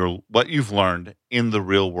what you've learned in the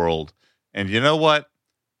real world. And you know what?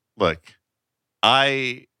 Look,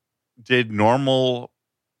 I did normal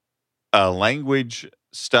language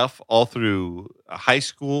stuff all through high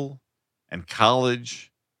school and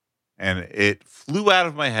college, and it flew out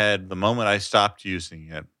of my head the moment I stopped using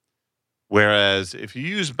it. Whereas if you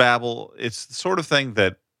use Babbel, it's the sort of thing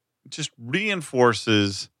that just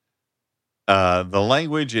reinforces the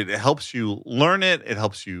language. It helps you learn it. It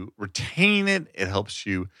helps you retain it. It helps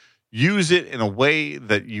you use it in a way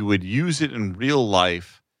that you would use it in real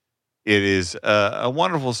life. It is a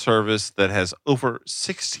wonderful service that has over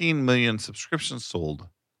 16 million subscriptions sold.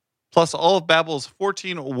 Plus, all of Babbel's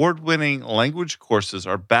 14 award-winning language courses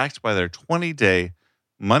are backed by their 20-day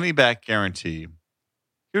money-back guarantee.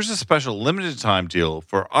 Here's a special limited-time deal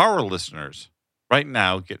for our listeners. Right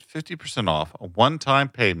now, get 50% off a one-time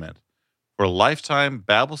payment for a lifetime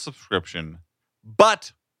Babbel subscription,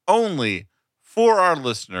 but only for our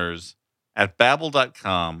listeners at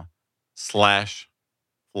babbel.com/flop.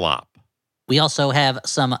 We also have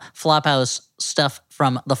some Flophouse stuff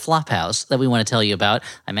from the Flophouse that we want to tell you about.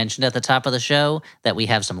 I mentioned at the top of the show that we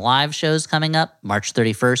have some live shows coming up. March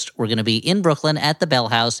 31st, we're going to be in Brooklyn at the Bell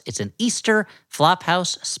House. It's an Easter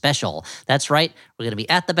Flophouse special. That's right. We're going to be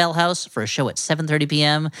at the Bell House for a show at 7:30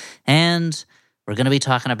 p.m. And we're going to be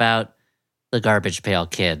talking about the Garbage Pail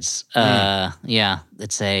Kids. Yeah,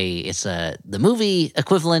 it's the movie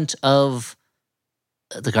equivalent of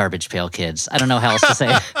the Garbage Pail Kids. I don't know how else to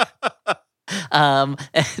say it.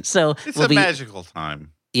 So it's a magical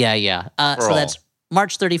time. Yeah. So that's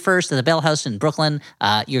March 31st at the Bell House in Brooklyn.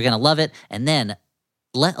 You're going to love it. And then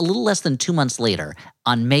a little less than 2 months later,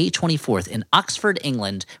 on May 24th in Oxford,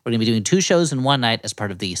 England, we're going to be doing 2 shows in one night as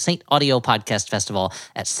part of the St. Audio Podcast Festival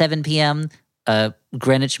at 7 p.m.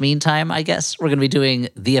 Greenwich Mean Time, I guess. We're going to be doing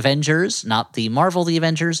The Avengers, not the Marvel The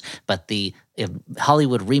Avengers, but the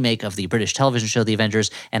Hollywood remake of the British television show The Avengers.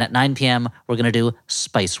 And at 9 p.m., we're going to do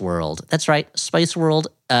Spice World. That's right, Spice World.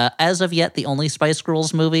 As of yet, the only Spice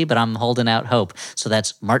Girls movie, but I'm holding out hope. So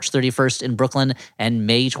that's March 31st in Brooklyn and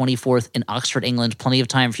May 24th in Oxford, England. Plenty of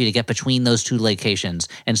time for you to get between those 2 locations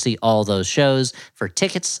and see all those shows. For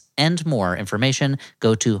tickets and more information,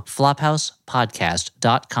 go to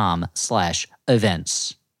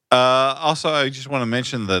flophousepodcast.com/events. Also, I just want to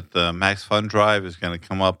mention that the Max Fun Drive is going to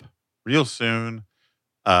come up real soon.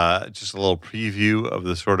 Just a little preview of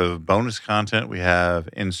the sort of bonus content we have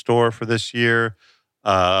in store for this year.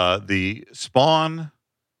 The Spawn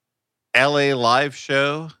LA live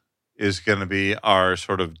show is going to be our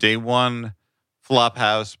sort of day one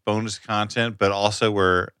Flophouse bonus content, but also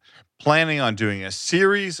we're planning on doing a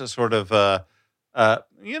series, a sort of, we're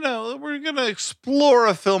going to explore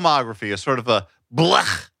a filmography, a sort of a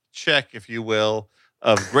blech check, if you will,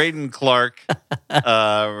 of Graydon Clark.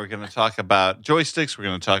 We're going to talk about joysticks. We're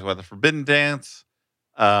going to talk about the Forbidden Dance.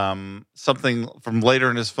 Something from later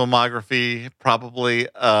in his filmography, probably.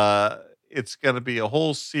 It's going to be a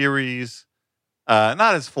whole series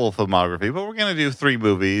not his full filmography, but we're going to do 3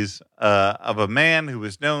 movies of a man who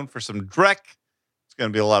is known for some dreck. It's going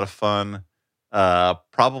to be a lot of fun.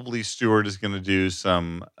 Probably Stuart is going to do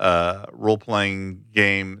some role-playing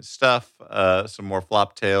game stuff, some more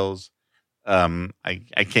Flop Tales. I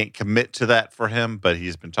can't commit to that for him, but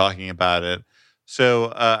he's been talking about it.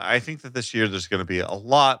 So I think that this year there's going to be a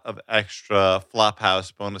lot of extra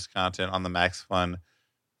Flophouse bonus content on the Max Fun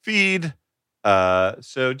feed.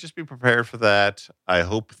 So just be prepared for that. I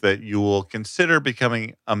hope that you will consider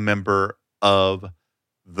becoming a member of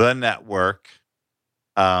the network.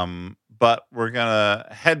 But we're going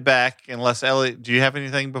to head back, unless, Elliot, do you have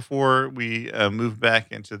anything before we move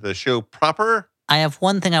back into the show proper? I have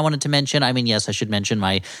one thing I wanted to mention. I mean, yes, I should mention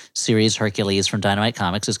my series Hercules from Dynamite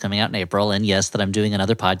Comics is coming out in April. And yes, that I'm doing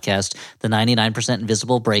another podcast, the 99%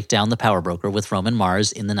 Invisible Breakdown, the Power Broker with Roman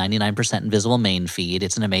Mars in the 99% Invisible main feed.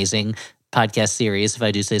 It's an amazing podcast series, if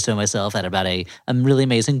I do say so myself, at about a really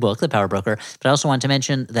amazing book, The Power Broker. But I also want to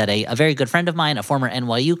mention that a very good friend of mine, a former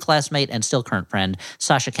NYU classmate and still current friend,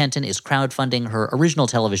 Sasha Kenton, is crowdfunding her original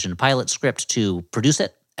television pilot script to produce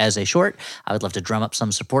it as a short. I would love to drum up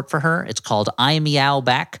some support for her. It's called I Meow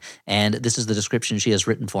Back, and this is the description she has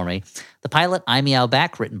written for me. The pilot, I Meow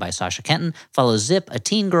Back, written by Sasha Kenton, follows Zip, a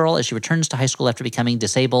teen girl, as she returns to high school after becoming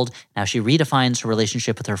disabled. Now she redefines her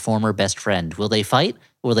relationship with her former best friend. Will they fight?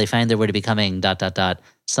 Or will they find their way to becoming ...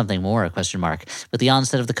 something more, ? With the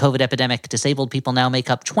onset of the COVID epidemic, disabled people now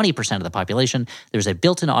make up 20% of the population. There's a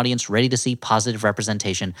built-in audience ready to see positive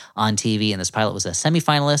representation on TV, and this pilot was a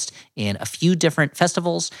semifinalist in a few different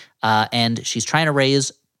festivals, and she's trying to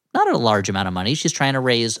raise not a large amount of money. She's trying to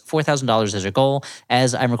raise $4,000 as her goal.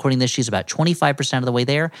 As I'm recording this, she's about 25% of the way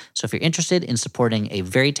there. So if you're interested in supporting a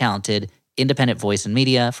very talented, independent voice in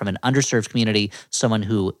media from an underserved community, someone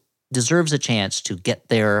who deserves a chance to get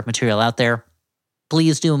their material out there,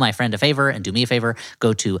 please do my friend a favor and do me a favor.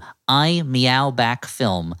 Go to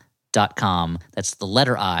imeowbackfilm.com. That's the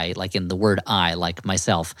letter I, like in the word I, like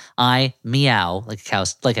myself. I meow, like a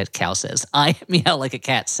cow says. I meow like a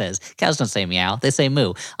cat says. Cows don't say meow, they say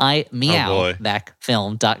moo. I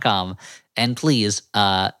meowbackfilm.com. And please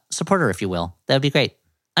support her if you will. That would be great.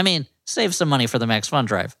 I mean, save some money for the Max Fun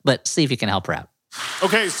Drive, but see if you can help her out.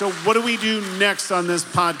 Okay, so what do we do next on this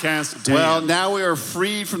podcast, Dan? Well, now we are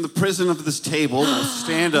freed from the prison of this table. We'll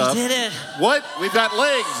stand up. We did it. What? We've got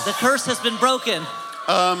legs. The curse has been broken.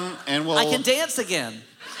 And we'll, I can dance again.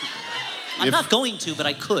 I'm not going to, but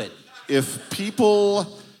I could. If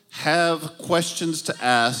people have questions to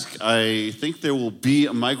ask, I think there will be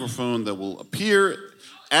a microphone that will appear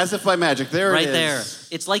as if by magic. There it is. Right there.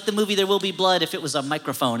 It's like the movie There Will Be Blood if it was a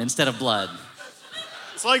microphone instead of blood.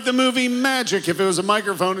 It's like the movie Magic if it was a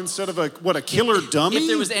microphone instead of a killer dummy? If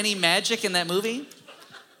there was any magic in that movie?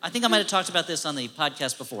 I think I might have talked about this on the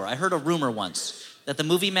podcast before. I heard a rumor once that the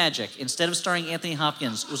movie Magic, instead of starring Anthony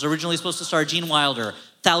Hopkins, was originally supposed to star Gene Wilder.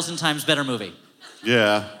 1,000 times better movie.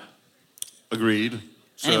 Yeah. Agreed.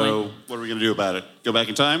 So Anyway. what are we going to do about it? Go back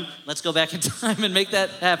in time? Let's go back in time and make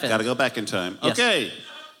that happen. Got to go back in time. Yes. Okay.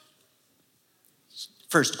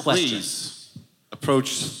 First question. Please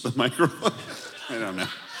approach the microphone. I don't know.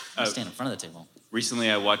 Stand in front of the table.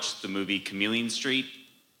 Recently, I watched the movie Chameleon Street.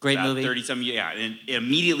 Great about movie. 30-some years. Yeah, and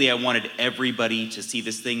immediately I wanted everybody to see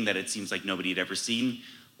this thing that it seems like nobody had ever seen.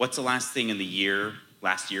 What's the last thing in the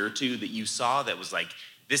last year or two that you saw that was like,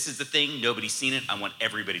 this is the thing, nobody's seen it, I want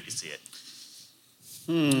everybody to see it?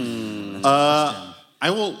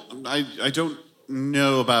 I don't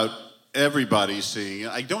know about everybody seeing it.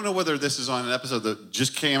 I don't know whether this is on an episode that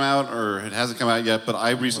just came out or it hasn't come out yet, but I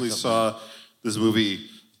recently saw this movie,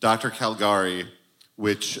 Dr. Caligari,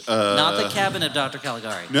 which... Not the Cabin of Dr.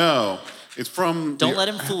 Caligari. No. It's from... Don't let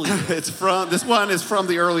him fool you. This one is from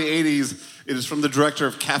the early 80s. It is from the director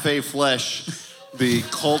of Cafe Flesh, the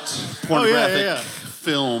cult pornographic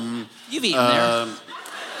film. You've eaten there.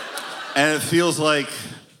 And it feels like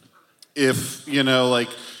if, an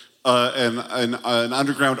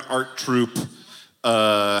underground art troupe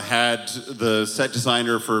had the set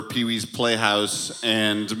designer for Pee-wee's Playhouse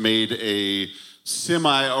and made a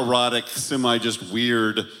semi-erotic, semi-just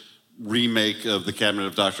weird remake of The Cabinet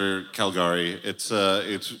of Dr. Caligari. It's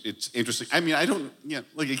interesting. I mean,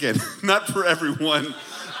 again, not for everyone,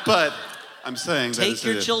 but I'm saying that Take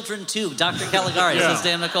your children to Dr. Caligari, says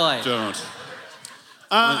Dan McCoy. Don't.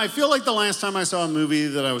 I feel like the last time I saw a movie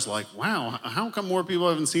that I was like, wow, how come more people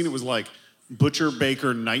haven't seen it was like Butcher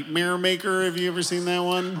Baker Nightmare Maker. Have you ever seen that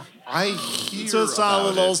one? I hear It's a solid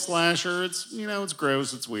about little it. slasher. It's, it's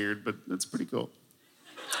gross, it's weird, but it's pretty cool.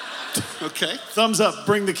 Okay. Thumbs up,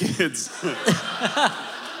 bring the kids.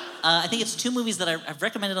 I think it's two movies that I've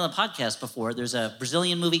recommended on the podcast before. There's a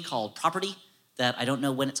Brazilian movie called Property that I don't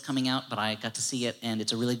know when it's coming out, but I got to see it, and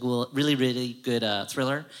it's a really cool, really good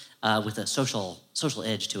thriller with a social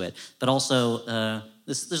edge to it. But also,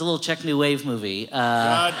 there's a little Czech New Wave movie.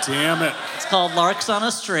 God damn it. It's called Larks on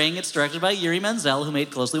a String. It's directed by Yuri Menzel, who made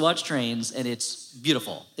Closely Watched Trains, and it's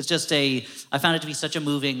beautiful. It's just I found it to be such a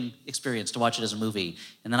moving experience to watch it as a movie.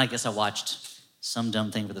 And then I guess I watched some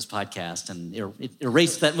dumb thing for this podcast, and it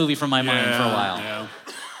erased that movie from my mind for a while. Yeah.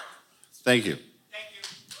 Thank you.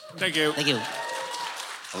 Thank you. Thank you.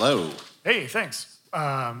 Hello. Hey, thanks.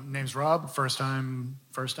 Name's Rob. First time.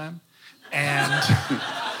 And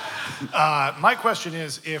my question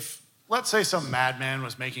is, if, let's say some madman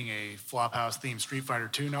was making a Flophouse-themed Street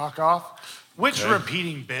Fighter II knockoff, which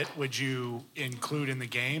repeating bit would you include in the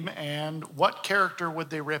game, and what character would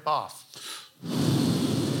they rip off?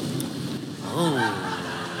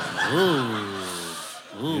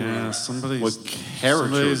 Yeah, What character?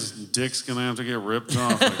 somebody's dick's gonna have to get ripped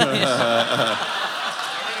off.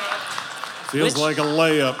 Feels like a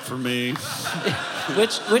layup for me.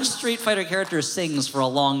 Which Street Fighter character sings for a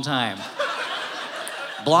long time?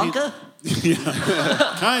 Blanca?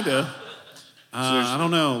 Kinda. I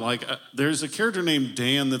don't know. Like, there's a character named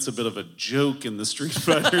Dan that's a bit of a joke in the Street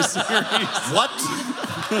Fighter series. What?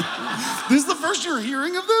 This is the first you're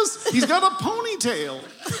hearing of this? He's got a ponytail.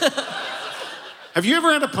 Have you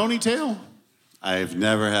ever had a ponytail? I've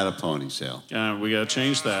never had a ponytail. Yeah, we gotta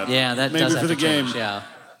change that. Yeah, that Maybe does for have the to game. change, yeah.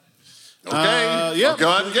 Okay. Yeah. I'll go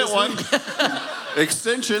ahead and get one.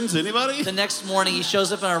 Extensions, anybody? The next morning, he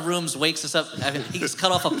shows up in our rooms, wakes us up. He's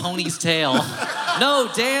cut off a pony's tail. No,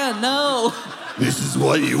 Dan, no. This is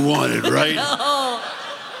what you wanted, right? No.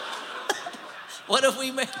 What have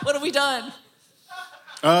we done?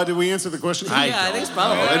 Did we answer the question? I think it's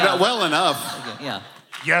probably. Well enough. Okay, yeah.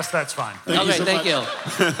 Yes, that's fine. Thank you.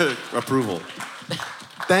 Approval.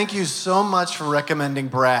 Thank you so much for recommending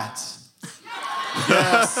Bratz.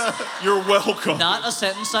 Yes, you're welcome. Not a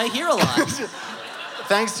sentence I hear a lot.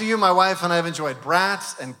 Thanks to you, my wife and I have enjoyed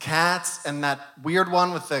Bratz and Cats and that weird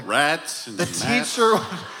one with the rats and the teacher.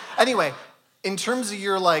 Anyway, in terms of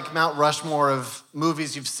your like Mount Rushmore of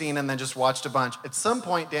movies you've seen and then just watched a bunch, at some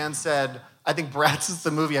point Dan said, I think Bratz is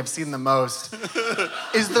the movie I've seen the most.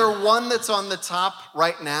 Is there one that's on the top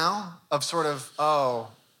right now of sort of,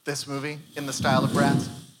 this movie in the style of Bratz?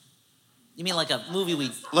 You mean like a movie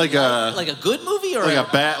like a good movie or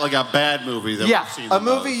like a bad movie that we've seen? A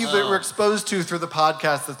movie you were exposed to through the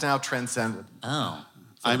podcast that's now transcended. Oh.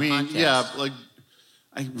 I mean,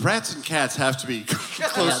 Rats and Cats have to be close.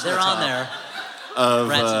 Yeah, they're on there.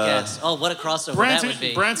 Rats and Cats. Oh, what a crossover that would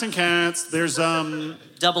be. Rats and Cats. There's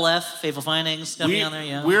Double F, Fateful Findings, gonna be on there,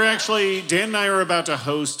 yeah. We're actually, Dan and I are about to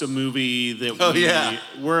host a movie that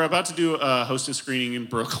we're about to do host a screening in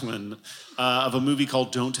Brooklyn of a movie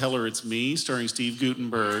called Don't Tell Her It's Me, starring Steve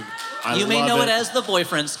Guttenberg. You may know it as The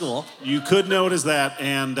Boyfriend School. You could know it as that,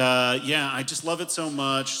 and I just love it so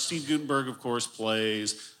much. Steve Guttenberg, of course,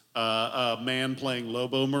 plays a man playing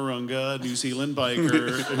Lobo Marunga, a New Zealand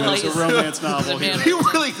biker, who's a romance novel. You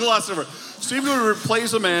really glossed over. Steve Guttenberg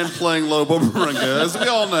plays a man playing Lobo Marunga, as we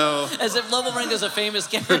all know. As if Lobo Marunga is a famous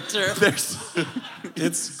character.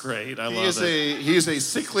 It's great. I love it. He is a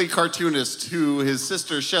sickly cartoonist who his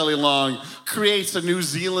sister Shelley Long creates a New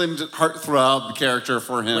Zealand heartthrob character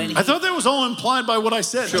for him. I thought that was all implied by what I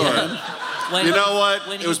said. Sure. You know what?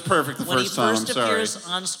 It was perfect the first time. When I'm he first sorry. appears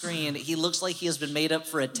on screen, he looks like he has been made up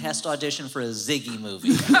for a test audition for a Ziggy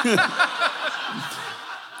movie.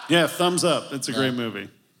 Yeah, thumbs up. It's a great movie.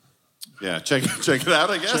 Yeah, check it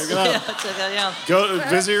out, I guess. Check it out. Yeah, check it out, yeah. Go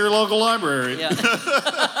visit your local library. Yeah.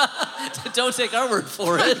 Don't take our word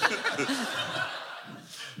for it.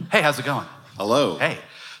 Hey, how's it going? Hello. Hey.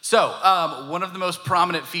 So, one of the most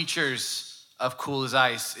prominent features of Cool as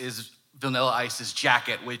Ice is Vanilla Ice's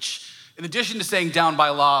jacket, which, in addition to saying down by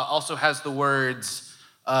law, also has the words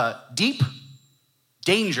deep,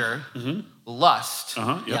 danger, lust,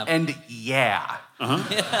 and yeah.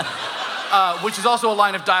 Which is also a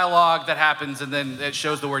line of dialogue that happens, and then it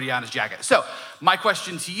shows the word yeah on his jacket. So, my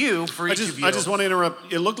question to you, for each of you... I just want to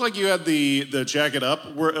interrupt. It looked like you had the jacket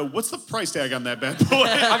up. What's the price tag on that bad boy?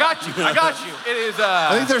 I got you. It is...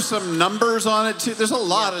 I think there's some numbers on it, too. There's a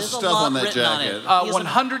lot of stuff on that jacket.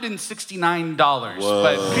 $169. Whoa.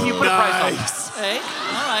 But can you put a price on that? Hey,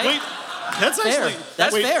 all right. Wait, that's fair. actually...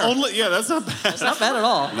 That's fair. That's not bad. That's not bad at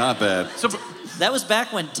all. Not bad. So, that was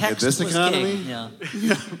back when text this was economy? king. Yeah.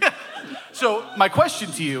 So my question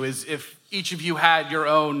to you is, if each of you had your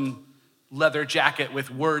own leather jacket with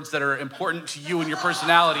words that are important to you and your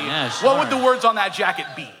personality, what would the words on that jacket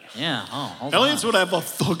be? Yeah. Oh, hold Elliot's would have a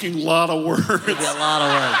fucking lot of words. A lot of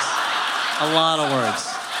words. A lot of words.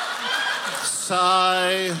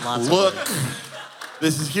 Sigh, Lots of look,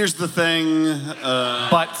 Here's the thing.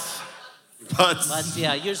 Butts. Butts,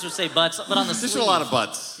 yeah. Yours would say butts, but on the sleeve. There's a lot of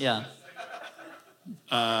butts. Yeah.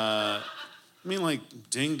 I mean, like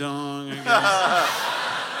ding dong. I guess.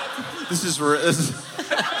 This is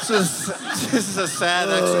a sad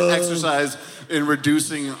exercise in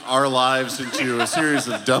reducing our lives into a series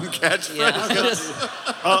of dumb catchphrases.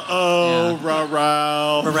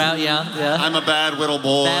 Rah-row. Rah-row, yeah. I'm a bad little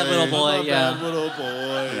boy. Bad little boy, yeah. Bad little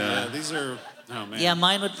boy. Yeah. These are. Oh man. Yeah,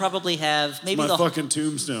 mine would probably have maybe my fucking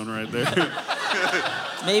tombstone right there.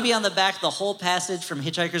 maybe on the back the whole passage from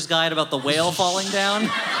Hitchhiker's Guide about the whale falling down.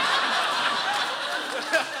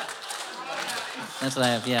 That's what I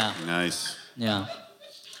have. Yeah. Nice. Yeah.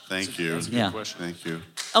 Thank you. That's a good question. Thank you.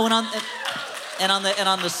 Oh, and on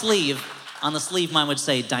the sleeve, mine would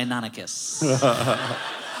say Deinonychus.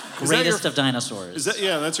 Greatest of dinosaurs. Is that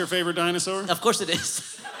that's your favorite dinosaur? Of course it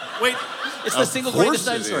is. Wait, it's the single greatest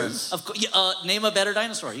dinosaur. Is. Of course, name a better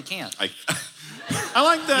dinosaur. You can't. I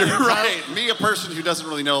like that. You're right. Me, a person who doesn't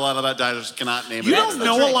really know a lot about dinosaurs, cannot name it. You don't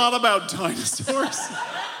know a lot about dinosaurs.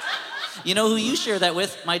 You know who you share that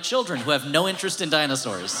with? My children, who have no interest in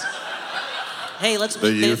dinosaurs. Hey,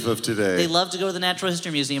 the youth of today. They love to go to the Natural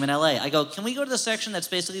History Museum in LA. I go, can we go to the section that's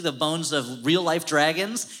basically the bones of real life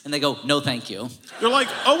dragons? And they go, no, thank you. They're like,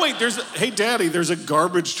 oh wait, hey Daddy, there's a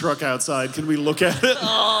garbage truck outside. Can we look at it?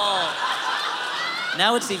 Oh.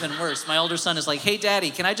 Now it's even worse. My older son is like, hey Daddy,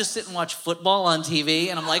 can I just sit and watch football on TV?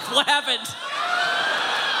 And I'm like, what happened?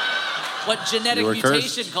 What genetic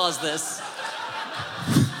mutation caused this?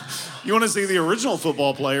 You want to see the original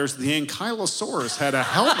football players? The Ankylosaurus had a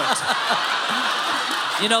helmet.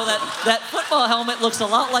 You know, that football helmet looks a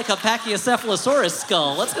lot like a Pachycephalosaurus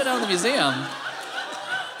skull. Let's go down to the museum.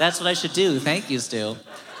 That's what I should do. Thank you, Stu.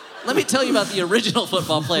 Let me tell you about the original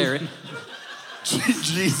football player.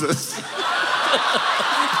 Jesus.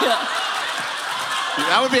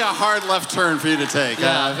 That would be a hard left turn for you to take,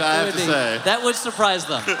 I have to say. That would surprise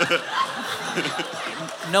them.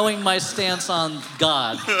 Knowing my stance on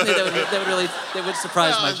God, that would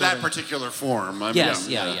surprise my children. In that particular form. Yes,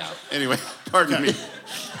 Anyway, pardon me.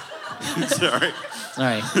 Sorry.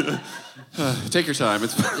 Take your time.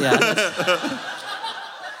 It's fine. Yeah.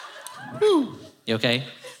 You okay?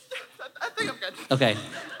 I think I'm good. Okay.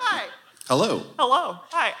 Hi. Hello.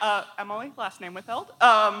 Hi. Emily, last name withheld.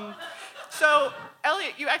 So,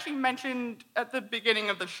 Elliot, you actually mentioned at the beginning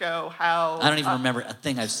of the show how... I don't even remember a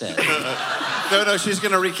thing I've said. No, she's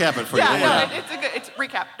going to recap it for you. It's a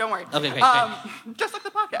recap. Don't worry. Okay, great. Just like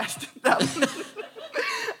the podcast.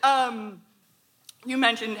 You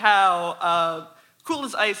mentioned how Cool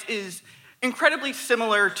as Ice is incredibly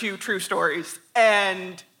similar to True Stories.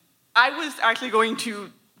 And I was actually going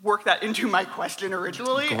to work that into my question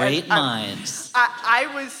originally. Great minds. I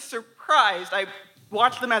was surprised. I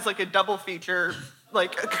watched them as like a double feature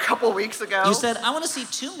like a couple weeks ago. You said, I want to see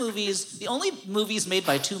two movies, the only movies made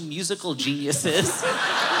by two musical geniuses.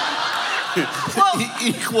 Well,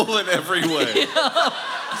 equal in every way. Yeah.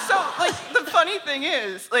 So, like, the funny thing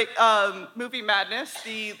is, like, Movie Madness,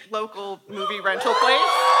 the local movie rental place.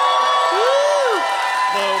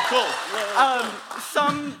 Local.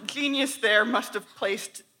 Some genius there must have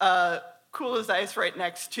placed Cool as Ice right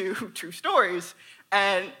next to True Stories,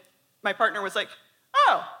 and my partner was like,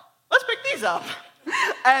 oh, let's pick these up.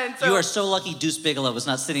 And so you are so lucky Deuce Bigelow was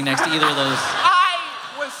not sitting next to either of those.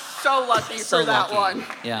 I was so lucky for that one.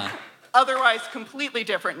 Yeah. Otherwise, completely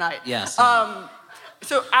different night. Yes. So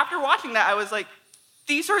after watching that, I was like,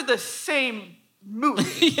 these are the same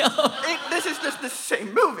movie. This is just the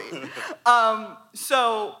same movie.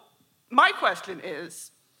 So my question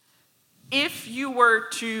is, if you were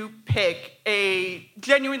to pick a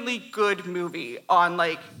genuinely good movie on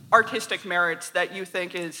like artistic merits that you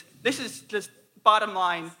think this is just bottom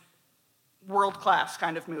line, world-class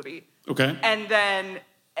kind of movie. Okay. And then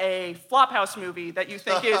a Flophouse movie that you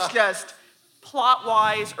think is just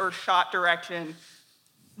plot-wise or shot direction,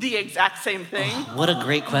 the exact same thing. Oh, what a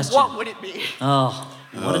great question. What would it be? Oh,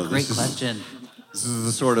 what a great question. This is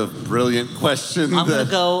the sort of brilliant question I'm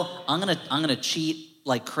gonna cheat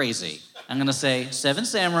like crazy. I'm gonna say Seven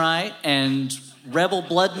Samurai and Rebel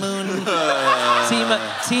Blood Moon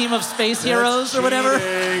team of space heroes or whatever.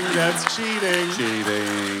 That's cheating.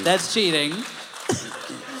 Cheating. That's cheating.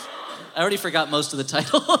 I already forgot most of the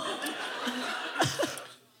title.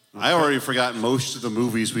 I already forgot most of the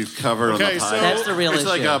movies we've covered on the podcast. That's the real issue.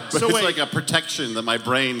 It's like a protection that my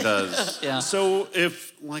brain does. Yeah. So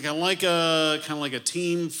if like I like a kind of like a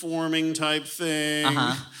team forming type thing,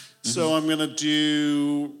 so I'm gonna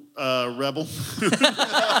do Rebel.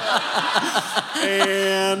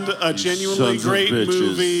 And a genuinely Sons of great bitches.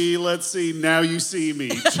 movie. Let's see. Now You See Me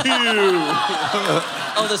 2.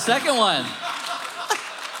 Oh, the second one.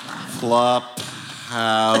 Flop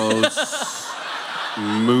house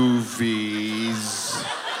movies.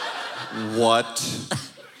 What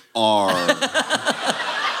are?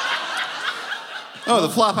 Oh, the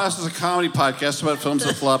Flophouse is a comedy podcast about films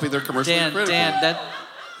that flop either commercially or critically. Dan,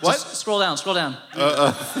 What? Just scroll down.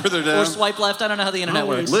 Further down. Or swipe left. I don't know how the internet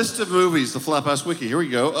works. List of movies, the Flophouse Wiki. Here we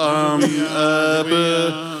go.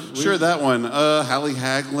 Sure, that one. Hallie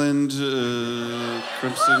Hagland,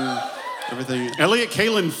 Crimson, everything. Elliot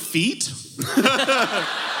Kalin Feet?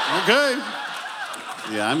 Okay.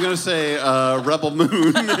 Yeah, I'm going to say Rebel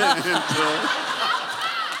Moon.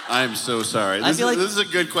 I'm so sorry. I feel like this is a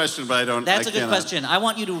good question, but I don't. That's I a good cannot. question. I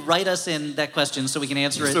want you to write us in that question so we can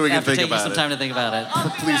answer it So we can after think taking about some it. time to think about it.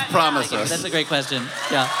 Please promise us. That's a great question.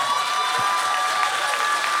 Yeah.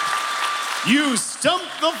 You stumped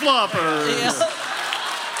the floppers.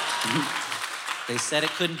 They said it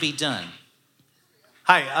couldn't be done.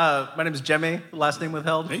 Hi, my name is Jemme, last name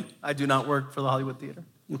withheld. Hey. I do not work for the Hollywood Theater.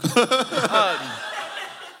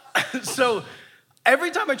 So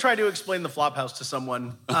every time I try to explain the Flophouse to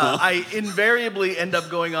someone, I invariably end up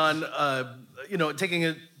going on, taking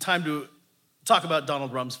a time to talk about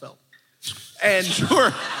Donald Rumsfeld. And sure.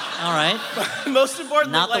 All right. Most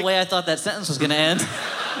importantly, Not the way I thought that sentence was going to end.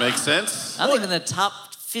 Makes sense. I don't even the top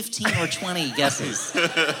 15 or 20 guesses.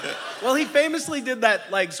 Well, he famously did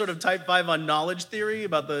that sort of type 5 on knowledge theory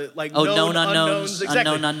about the known unknowns.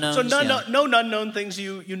 Exactly. Unknown unknowns, So yeah. known unknown things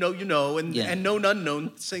you know, and Yeah. and known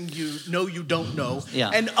unknown things you don't know.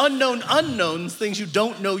 Yeah. And unknown unknowns things you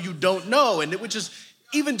don't know, and which is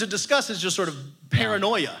even to discuss is just sort of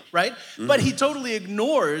paranoia, right? Mm-hmm. But he totally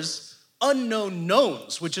ignores unknown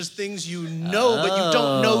knowns, which is things you know but you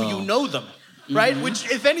don't know you know them. Right, Mm-hmm. which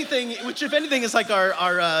if anything is like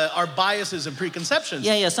our biases and preconceptions.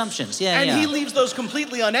 Yeah, assumptions. Yeah, And yeah. he leaves those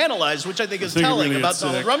completely unanalyzed, which I think is I think it telling really about is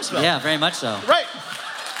Donald sick. Rumsfeld. Yeah, very much so. Right.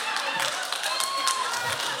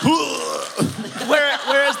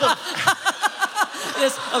 Whereas the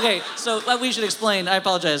Yes. Okay. So we should explain. I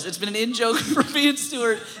apologize. It's been an in-joke for me and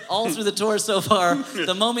Stuart all through the tour so far.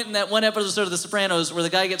 The moment in that one episode of The Sopranos where the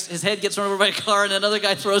guy his head gets run over by a car and another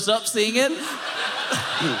guy throws up seeing it.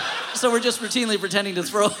 So we're just routinely pretending to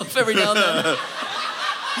throw up every now and then.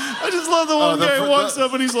 I just love the one guy who walks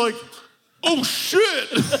up and he's like, oh shit.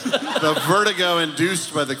 The vertigo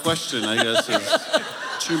induced by the question, I guess,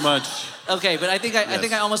 is too much. Okay, but I think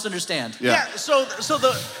I almost understand. yeah. So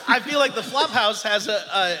I feel like the Flophouse has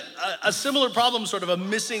a similar problem, sort of a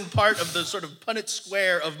missing part of the sort of Punnett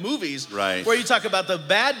square of movies, Right. Where you talk about the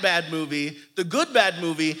bad movie, the good bad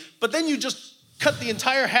movie, but then you just cut the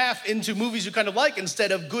entire half into movies you kind of like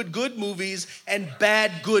instead of good movies and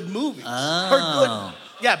bad good movies. Oh.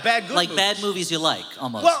 Bad good Like movies. bad movies you like,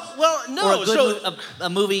 almost. Well, no. Or a good a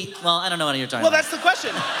movie. Well, I don't know what you're talking Well, about. that's the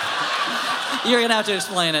question. You're gonna have to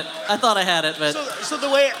explain it. I thought I had it, but So the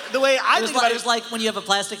way I it was think about it was like when you have a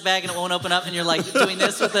plastic bag and it won't open up, and you're like doing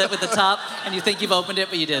this with the top, and you think you've opened it,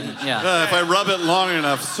 but you didn't. Yeah. If I rub it long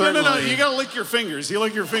enough, certainly. No. You gotta lick your fingers. You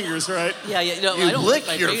lick your fingers, right? Yeah. No, You I don't lick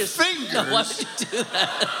my your fingers. fingers? No, why would you do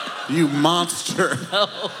that? You monster.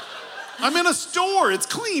 No. I'm in a store. It's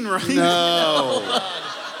clean, right? No.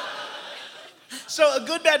 So a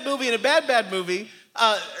good bad movie and a bad movie,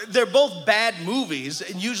 they're both bad movies,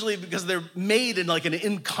 and usually because they're made in like an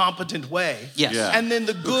incompetent way. Yes. Yeah. And then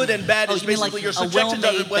the good and bad is You mean basically like you're a subjected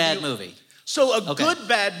well-made to whether bad you- movie? So a Okay. good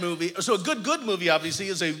bad movie, so a good movie obviously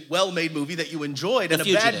is a well-made movie that you enjoyed, and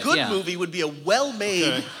The a bad Fugitive, good yeah. movie would be a well-made,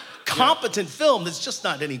 Okay. competent film that's just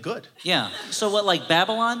not any good. Yeah. So what, like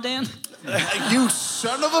Babylon, Dan? You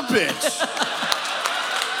son of a bitch.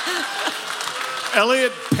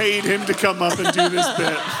 Elliot paid him to come up and do this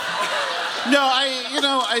bit. No,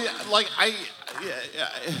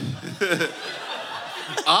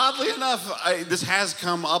 oddly enough, this has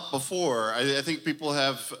come up before. I think people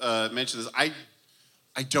have mentioned this.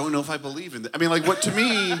 I don't know if I believe in it. I mean, like, what to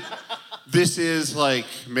me, this is like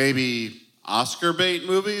maybe Oscar bait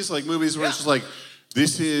movies, like movies where it's just like,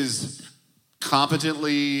 this is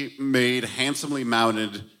competently made, handsomely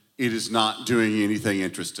mounted. It is not doing anything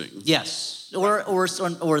interesting. Yes. Or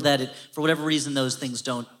that it, for whatever reason those things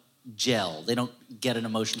don't gel. They don't get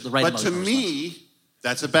the right But to emotional me,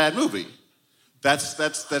 that's a bad movie. That's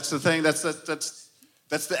the thing. That's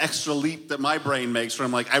the extra leap that my brain makes where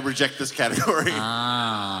I'm like, I reject this category.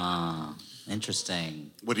 Ah,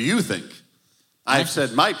 interesting. What do you think? I've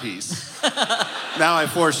said my piece. Now I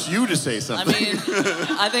force you to say I something. mean,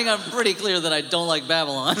 I think I'm pretty clear that I don't like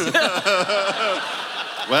Babylon.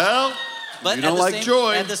 Well, But you don't like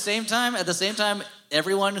joy. At the same time,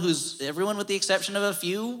 everyone with the exception of a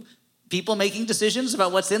few people making decisions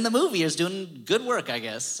about what's in the movie is doing good work, I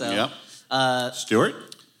guess. So, yep. Stuart?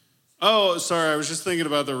 Oh, sorry. I was just thinking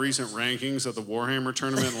about the recent rankings at the Warhammer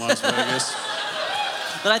tournament in Las Vegas.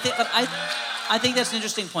 But I think that's an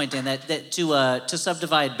interesting point, Dan. That to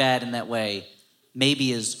subdivide bad in that way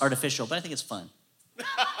maybe is artificial, but I think it's fun.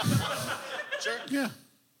 Sure. Yeah.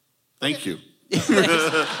 Thank you.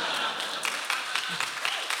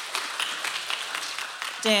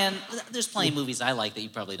 Dan, there's plenty of movies I like that you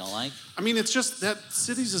probably don't like. I mean, it's just that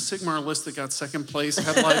Cities of Sigmar list that got second place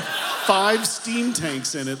had like 5 steam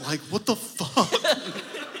tanks in it. Like, what the fuck?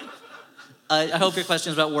 I hope your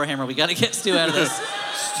question is about Warhammer. We got to get Stu out of this.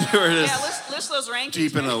 Stuart is list those rankings.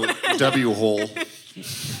 deep in a W hole.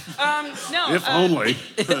 No. If only.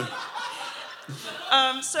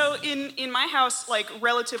 So in my house, like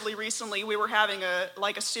relatively recently, we were having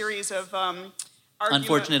a series of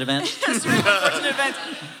unfortunate events. Unfortunate events.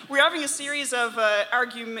 We're having a series of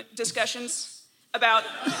discussions about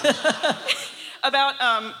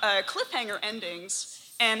cliffhanger endings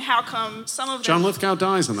and how come some of them. John Lithgow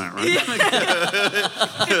dies in that, right?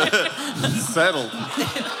 Settled.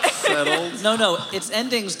 No, it's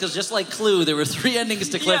endings because just like Clue, there were 3 endings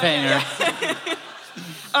to cliffhanger. Yeah.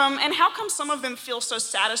 And how come some of them feel so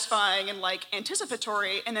satisfying and like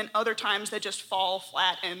anticipatory, and then other times they just fall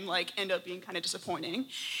flat and like end up being kind of disappointing?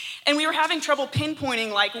 And we were having trouble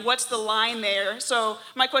pinpointing like what's the line there. So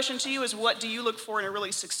my question to you is, what do you look for in a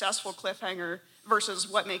really successful cliffhanger versus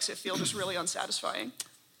what makes it feel just really unsatisfying?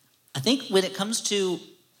 I think when it comes to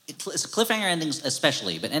cliffhanger endings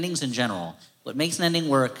especially, but endings in general, what makes an ending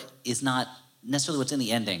work is not necessarily what's in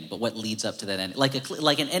the ending, but what leads up to that ending. Like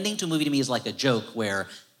an ending to a movie to me is like a joke where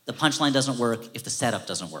the punchline doesn't work if the setup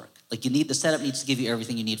doesn't work. Like the setup needs to give you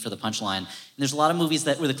everything you need for the punchline. And there's a lot of movies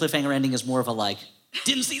where the cliffhanger ending is more of a like,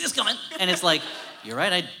 didn't see this coming. And it's like, you're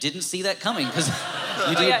right, I didn't see that coming because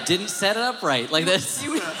you didn't set it up right. Like this.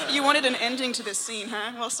 You wanted an ending to this scene,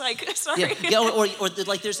 huh? Well, sorry. Yeah, or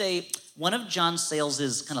like there's one of John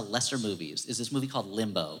Sayles' kind of lesser movies is this movie called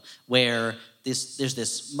Limbo, where there's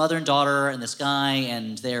this mother and daughter and this guy,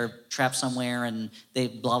 and they're trapped somewhere, and they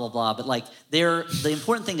blah, blah, blah. But like the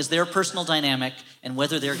important thing is their personal dynamic and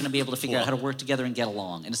whether they're going to be able to figure out how to work together and get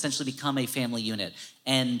along and essentially become a family unit.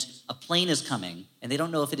 And a plane is coming, and they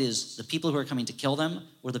don't know if it is the people who are coming to kill them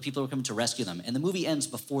or the people who are coming to rescue them. And the movie ends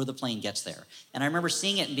before the plane gets there. And I remember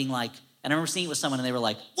seeing it and being like, and I remember seeing it with someone, and they were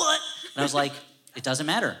like, what? And I was like, it doesn't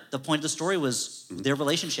matter. The point of the story was their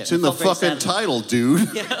relationship. It's in the fucking title, dude.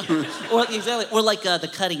 Yeah. Or like The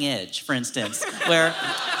Cutting Edge, for instance, where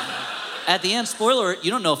at the end, spoiler alert,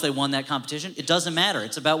 you don't know if they won that competition. It doesn't matter.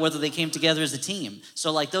 It's about whether they came together as a team.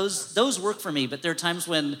 So like those work for me, but there are times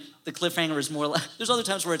when the cliffhanger is more like, there's other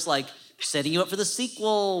times where it's like setting you up for the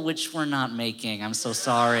sequel, which we're not making. I'm so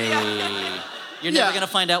sorry. You're never going to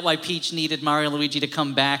find out why Peach needed Mario and Luigi to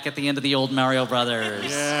come back at the end of the old Mario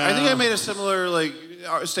Brothers. Yeah. I think I made a similar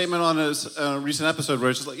statement on a recent episode where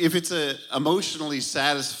it's just like, if it's an emotionally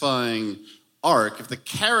satisfying arc, if the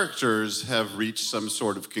characters have reached some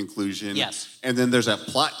sort of conclusion, yes, and then there's that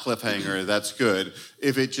plot cliffhanger, that's good.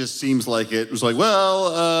 If it just seems like it was like,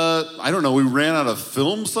 well, I don't know, we ran out of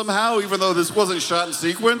film somehow, even though this wasn't shot in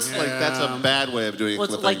sequence, like that's a bad way of doing a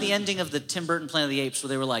cliffhanger. It's like the ending of the Tim Burton Planet of the Apes, where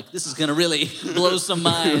they were like, this is gonna really blow some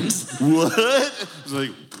minds. What? It's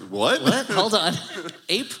like, what? What? Hold on.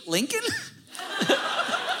 Ape Lincoln?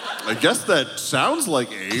 I guess that sounds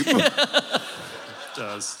like Abe. It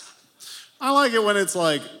does. I like it when it's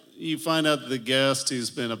like, you find out the guest who's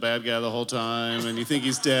been a bad guy the whole time, and you think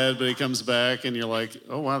he's dead, but he comes back, and you're like,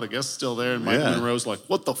 oh, wow, the guest's still there. And Mike Monroe's like,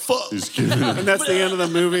 what the fuck? And that's the end of the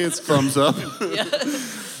movie. It's thumbs up. Yeah.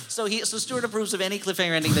 So Stuart approves of any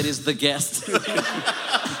cliffhanger ending that is the guest.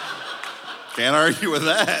 Can't argue with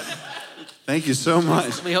that. Thank you so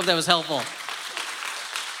much. We hope that was helpful.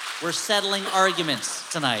 We're settling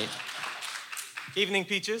arguments tonight. Evening,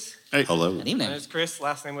 Peaches. Hey. Hello. Good evening. My name is Chris,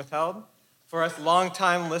 last name withheld. For us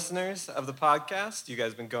longtime listeners of the podcast, you guys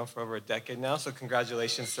have been going for over a decade now, so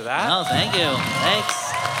congratulations to that. Oh, thank you. Thanks.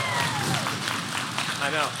 I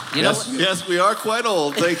know. Yes, we are quite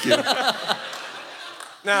old. Thank you.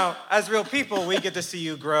 Now, as real people, we get to see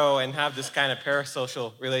you grow and have this kind of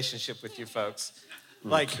parasocial relationship with you folks.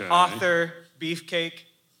 Like author, Beefcake,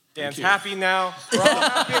 Dan's happy now. We're all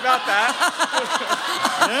happy about that.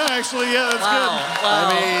 That's good. Wow.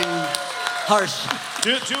 I mean, harsh.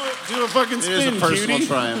 Do a fucking spin, it is a personal cutie.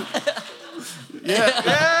 triumph.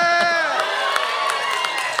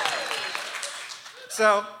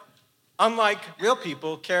 So, unlike real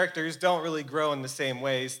people, characters don't really grow in the same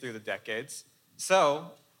ways through the decades. So,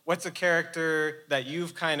 what's a character that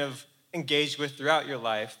you've kind of engaged with throughout your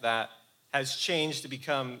life that has changed to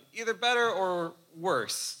become either better or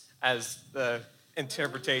worse as the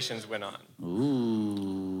interpretations went on?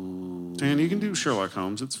 Ooh. Dan, you can do Sherlock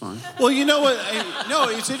Holmes. It's fine. Well, you know what? No,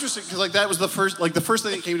 it's interesting because like that was the first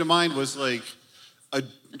thing that came to mind was like a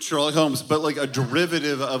Sherlock Holmes, but like a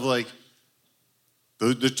derivative of like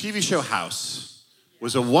the TV show House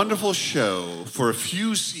was a wonderful show for a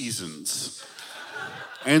few seasons.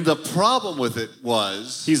 And the problem with it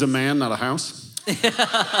was... He's a man, not a house?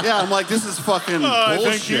 Yeah, I'm like, this is fucking bullshit.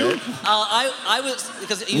 Thank you. I was...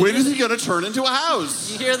 because when is he going to turn into a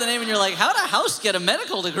house? You hear the name and you're like, how'd a house get a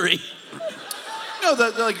medical degree? No,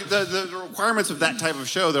 the requirements of that type of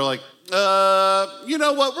show, they're like, you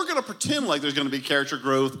know what? We're going to pretend like there's going to be character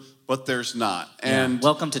growth, but there's not. And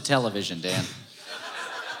welcome to television, Dan.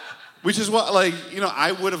 Which is what, like, you know,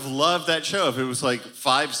 I would have loved that show if it was like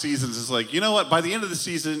 5 seasons. It's like, you know what? By the end of the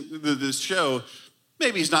season, this show,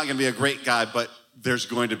 maybe he's not going to be a great guy, but there's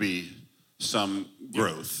going to be some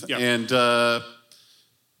growth. Yeah. And I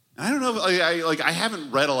don't know. I haven't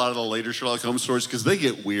read a lot of the later Sherlock Holmes stories because they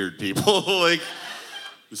get weird. People like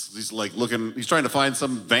he's like looking. He's trying to find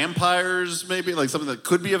some vampires, maybe like something that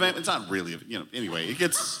could be a vampire. It's not really, you know. Anyway, it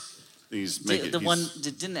gets.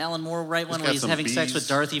 Didn't Alan Moore write one where he's having sex with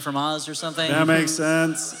Dorothy from Oz or something? That makes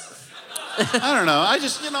sense. I don't know. I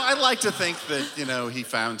just, you know, I like to think that, you know, he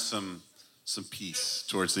found some peace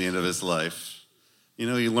towards the end of his life. You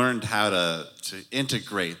know, he learned how to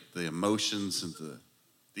integrate the emotions and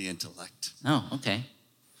the intellect. Oh, okay.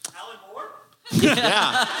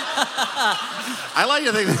 Yeah. I like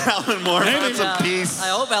to think that Alan Moore found some peace. I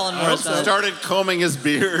hope Alan Moore started combing his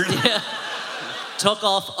beard. Yeah. Took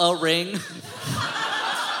off a ring.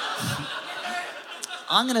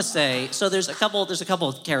 I'm gonna say, so there's a couple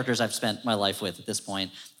of characters I've spent my life with at this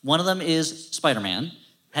point. One of them is Spider-Man.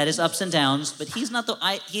 Had his ups and downs, but he's not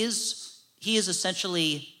he is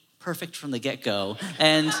essentially perfect from the get-go.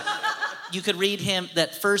 And you could read him,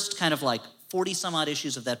 that first kind of like 40 some odd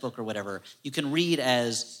issues of that book or whatever, you can read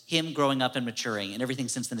as him growing up and maturing, and everything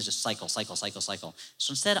since then is just cycle.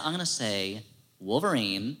 So instead, I'm gonna say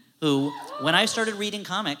Wolverine, who, when I started reading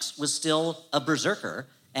comics, was still a berserker,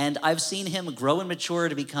 and I've seen him grow and mature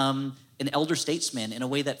to become an elder statesman in a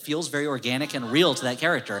way that feels very organic and real to that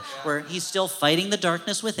character, where he's still fighting the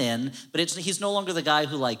darkness within, but he's no longer the guy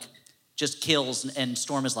who like just kills, and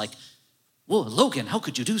Storm is like, whoa, Logan, how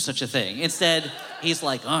could you do such a thing? Instead, he's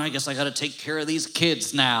like, oh, I guess I gotta take care of these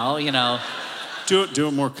kids now, you know. Do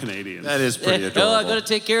it more Canadian. That is pretty adorable. Oh, I gotta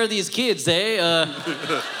take care of these kids, eh?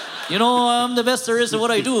 You know, I'm the best there is at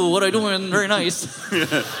what I do. What I do, and very nice.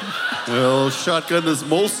 Yeah. Well, Shotgun is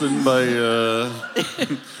Molson by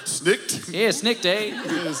Snicked. Yeah, Snicked, eh?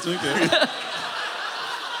 Yeah, Snicked, eh?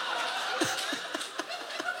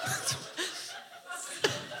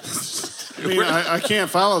 I mean, I can't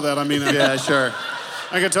follow that. I mean, yeah, sure.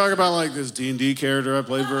 I could talk about like this D&D character I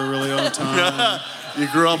played for a really long time. You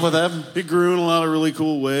grew up with him? He grew in a lot of really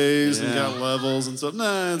cool ways and got levels and stuff.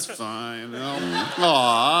 Nah, it's fine.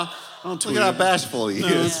 Aw. Look at how bashful he is.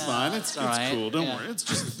 No, it's fine. It's right. cool. Don't worry. It's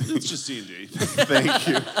just D&D. Thank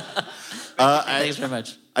you. Thanks very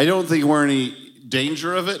much. I don't think we're in any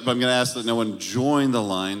danger of it, but I'm going to ask that no one join the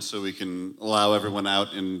line so we can allow everyone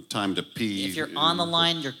out in time to pee. If you're on the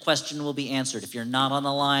line, your question will be answered. If you're not on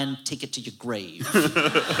the line, take it to your grave.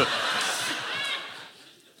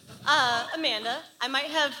 Amanda, I might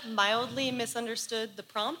have mildly misunderstood the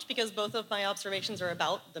prompt because both of my observations are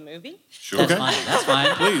about the movie. Sure. That's fine.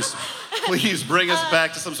 Please bring us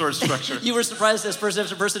back to some sort of structure. You were surprised as person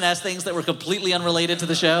after person asked things that were completely unrelated to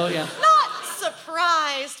the show? Yeah. Not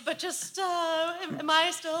surprised, but just, am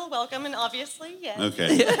I still welcome? And obviously, yes.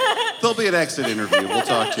 Okay. There'll be an exit interview. We'll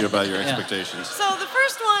talk to you about your expectations. So the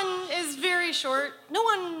first one is very short. No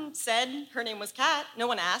one said her name was Kat. No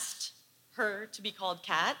one asked her to be called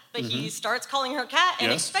Kat, but he starts calling her Kat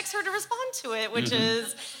and expects her to respond to it, which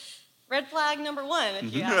is red flag number 1,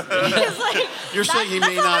 if you ask me. It's like, you're saying he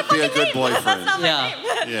may not be a good boyfriend. That's not my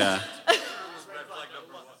name. Yeah.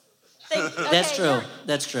 That's true.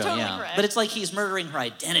 That's true, Totally yeah. correct. But it's like he's murdering her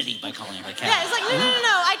identity by calling her Kat. Yeah, it's like, no.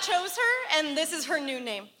 I chose her, and this is her new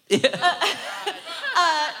name.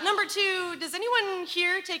 Number 2, does anyone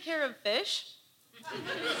here take care of fish?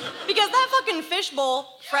 Because that fucking fish bowl,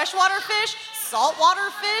 freshwater fish,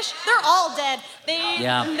 saltwater fish, they're all dead.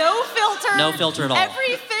 No filter. No filter at all.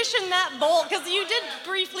 Every fish in that bowl, because you did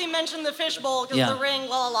briefly mention the fish bowl, because the ring,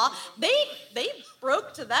 they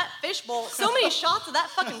broke to that fish bowl. So many shots of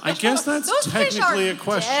that fucking fish bowl. I guess that's Those technically fish are a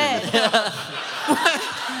question. Dead.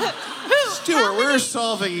 Stuart, we're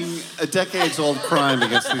solving a decades-old crime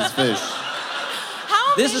against these fish. How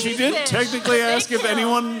She did technically ask if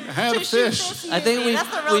anyone had a fish. I think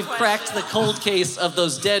we've cracked the cold case of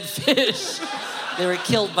those dead fish. They were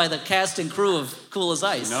killed by the cast and crew of Cool as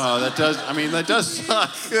Ice. No, that does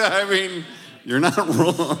suck. I mean, you're not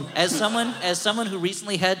wrong. As someone who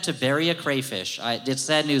recently had to bury a crayfish, it's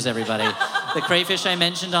sad news, everybody. The crayfish I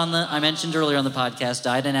mentioned earlier on the podcast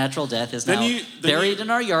died a natural death. Is now buried in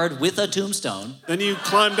our yard with a tombstone. Then you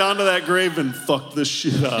climbed onto that grave and fucked the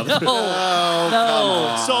shit out of it.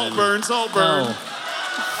 No. Saltburn. No.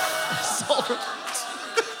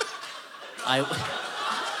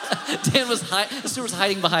 Dan was Stu was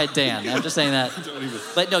hiding behind Dan. I'm just saying that.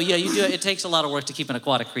 But no, yeah, you do. It takes a lot of work to keep an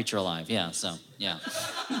aquatic creature alive. Yeah, so yeah.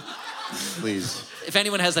 Please. If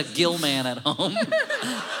anyone has a gill man at home.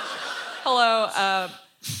 Hello,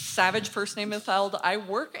 Savage first name withheld. I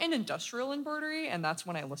work in industrial embroidery, and that's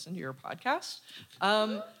when I listen to your podcast.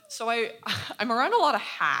 So I'm around a lot of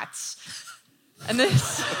hats, and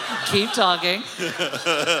this. Keep talking.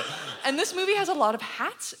 And this movie has a lot of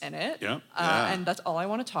hats in it. Yep. And that's all I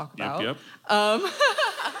want to talk about. Yep.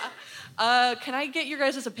 Can I get your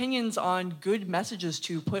guys' opinions on good messages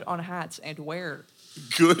to put on hats and wear?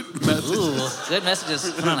 Good messages. Ooh, good messages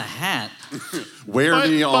to put on a hat. Wear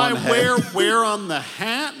me on hat. Wear on the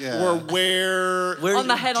hat or wear on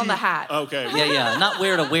the head on the hat. Okay. Yeah. Not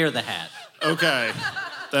where to wear the hat. Okay.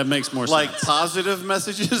 That makes more sense. Like positive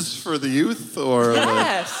messages for the youth, or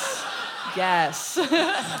Yes.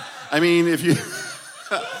 I mean, if you,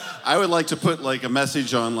 I would like to put like a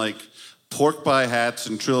message on like pork pie hats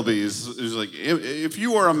and trilbies. It's like, if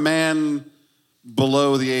you are a man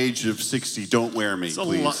below the age of 60, don't wear me,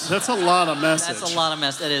 please. That's a lot of message. That's a lot of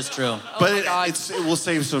mess. That is true. But it will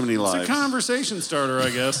save so many lives. It's a conversation starter, I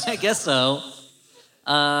guess. I guess so.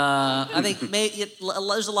 I think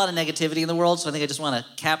there's a lot of negativity in the world, so I think I just want a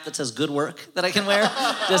cap that says "good work" that I can wear.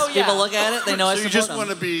 Just people look at it, they know I support you just them. want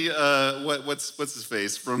to be what's his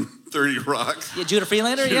face from 30 Rock? Yeah, Judah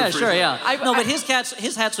Freelander. Judah Sure, yeah. Freelander. But his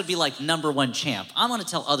hats would be like #1 champ. I want to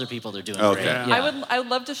tell other people they're doing great. Yeah. I would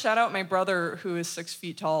love to shout out my brother who is 6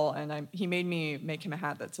 feet tall, and he made me make him a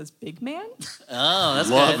hat that says "Big Man." Oh, that's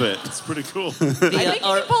Love good. it. It's pretty cool. I think you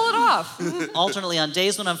can pull it off. Alternately, on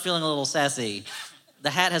days when I'm feeling a little sassy, the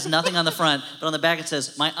hat has nothing on the front, but on the back it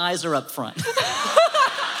says, "My eyes are up front."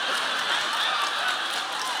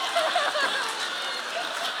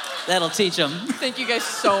 That'll teach them. Thank you guys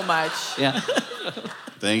so much. Yeah.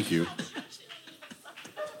 Thank you.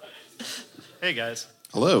 Hey, guys.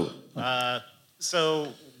 Hello.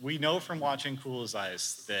 So we know from watching Cool as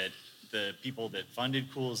Ice that the people that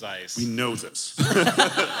funded Cool as Ice... We know this.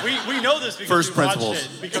 we know this because First principles.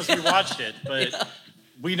 we watched it, but... Yeah.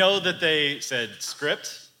 We know that they said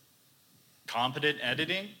script, competent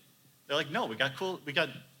editing. They're like, no, we got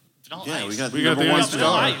Vanilla Ice. we got Vanilla *1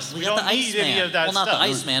 star. Ice. We got the Iceman. Any of that well, not stuff. the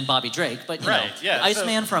Iceman, Bobby Drake, but you know, yeah.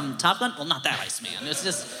 Iceman from Top Gun. Well, not that Iceman. It's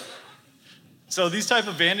just. So these type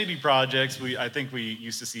of vanity projects, I think we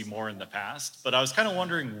used to see more in the past. But I was kind of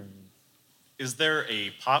wondering, is there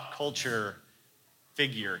a pop culture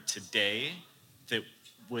figure today that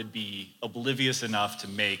would be oblivious enough to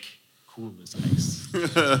make Cool as Ice?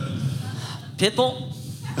 Pitbull?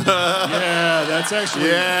 Yeah, that's actually...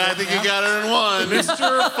 Yeah, I think you got it in one.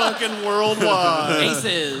 Mr. fucking Worldwide.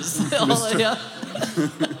 Aces.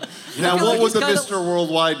 Now, what would the Mr.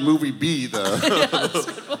 Worldwide movie be, though?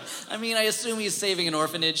 I mean, I assume he's saving an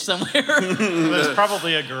orphanage somewhere. There's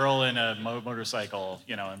probably a girl in a motorcycle,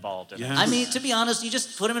 involved in it. I mean, to be honest, you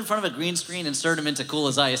just put him in front of a green screen, insert him into Cool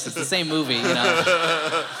as Ice. It's the same movie,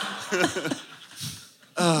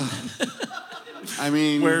 I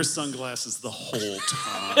mean... Wear sunglasses the whole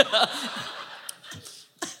time.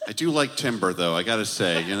 I do like Timber, though, I gotta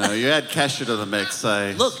say. You add Kesha to the mix.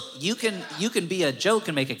 Look, you can be a joke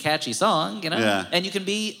and make a catchy song, Yeah. And you can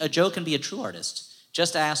be a joke and be a true artist.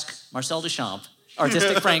 Just ask Marcel Duchamp,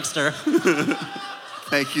 artistic prankster.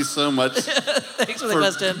 Thank you so much. Thanks for the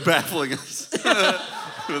question. Baffling us.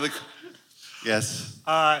 Yes.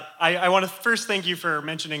 I want to first thank you for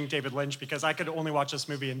mentioning David Lynch, because I could only watch this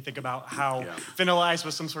movie and think about how Vanilla Ice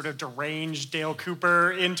was some sort of deranged Dale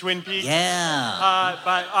Cooper in Twin Peaks. Yeah.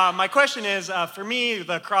 But my question is, for me,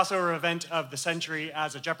 the crossover event of the century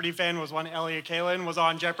as a Jeopardy fan was when Elliot Kalin was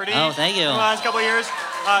on Jeopardy. Oh, thank you. In the last couple of years.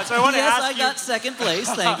 So I wanted to ask I got second place.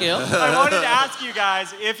 Thank you. I wanted to ask you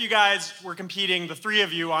guys, if you guys were competing, the three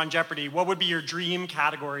of you on Jeopardy, what would be your dream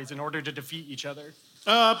categories in order to defeat each other?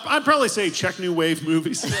 I'd probably say check new wave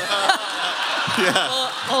movies.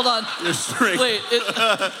 Hold on. You're straight. Wait.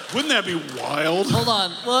 Wouldn't that be wild? Hold on.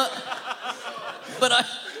 What? But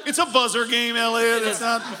It's a buzzer game, Elliot. It's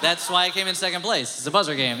not. That's why I came in second place. It's a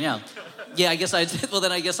buzzer game, yeah. Yeah, I guess I'd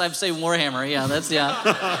say Warhammer. Yeah, that's,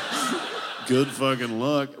 yeah. Good fucking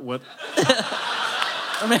luck. What?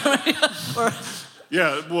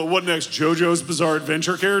 Yeah, well, what next? JoJo's Bizarre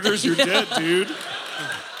Adventure characters? You're dead, dude.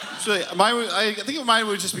 Actually, I think mine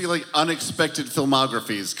would just be like unexpected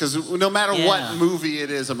filmographies, because no matter what movie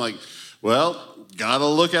it is, I'm like, well, gotta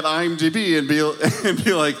look at IMDb and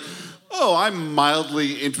be like, oh, I'm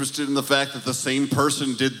mildly interested in the fact that the same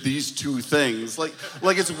person did these two things. Like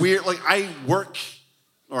it's weird. Like I work,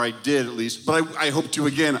 or I did at least, but I hope to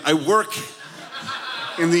again. I work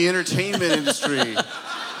in the entertainment industry.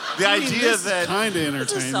 The idea that kind of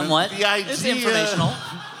entertainment. Somewhat. The idea It's informational.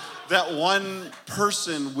 that one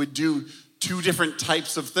person would do two different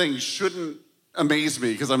types of things shouldn't amaze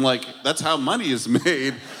me, because I'm like, that's how money is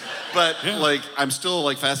made. But like, I'm still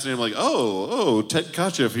like fascinated. I'm like, oh, Ted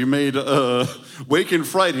Kotcheff, he made Wake in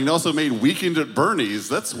Fright. He also made Weekend at Bernie's.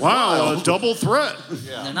 That's wow, wild. a double threat.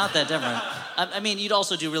 They're not that different. I mean, you'd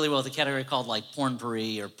also do really well with a category called like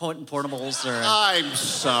Pornpuri or Portables or. I'm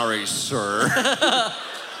sorry, sir.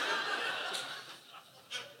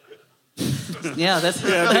 Yeah, that's.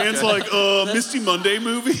 Yeah, Dan's like, Misty Monday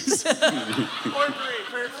movies.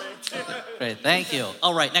 Great, thank you.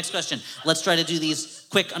 All right, next question. Let's try to do these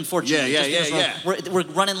quick, unfortunately. Yeah. We're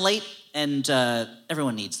running late, and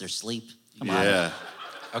everyone needs their sleep. Come on.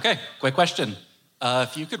 Okay, quick question.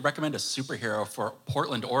 If you could recommend a superhero for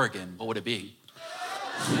Portland, Oregon, what would it be?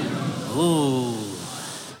 Ooh.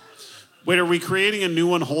 Wait, are we creating a new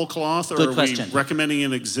one whole cloth, or Good are question. we recommending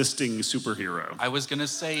an existing superhero? I was gonna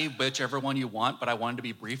say whichever one you want, but I wanted to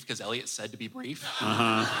be brief because Elliot said to be brief.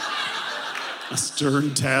 A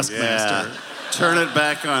stern taskmaster. Yeah. Turn it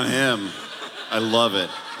back on him. I love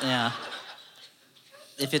it. Yeah.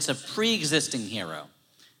 If it's a pre-existing hero,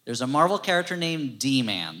 there's a Marvel character named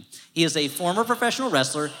D-Man. He is a former professional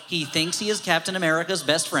wrestler. He thinks he is Captain America's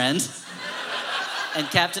best friend. And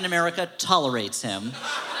Captain America tolerates him.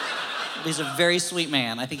 He's a very sweet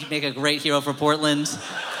man. I think he'd make a great hero for Portland.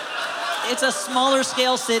 It's a smaller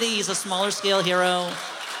scale city. He's a smaller scale hero.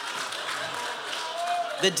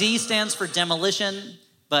 The D stands for demolition,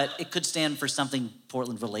 but it could stand for something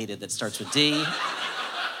Portland related that starts with D.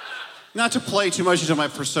 Not to play too much into my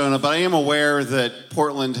persona, but I am aware that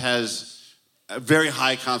Portland has a very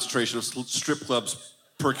high concentration of strip clubs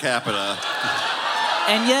per capita.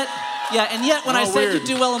 And yet when I said you'd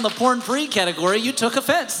do well in the porn-free category, you took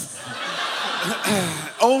offense.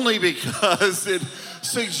 Only because it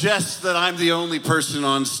suggests that I'm the only person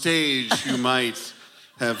on stage who might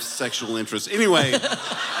have sexual interest. Anyway,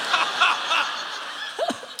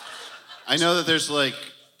 I know that there's like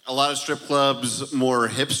a lot of strip clubs, more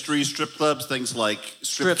hipstery strip clubs, things like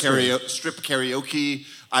strip karaoke.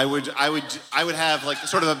 I would have like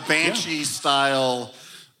sort of a Banshee style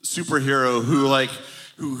superhero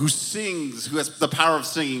who sings, who has the power of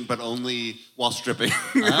singing, but only while stripping.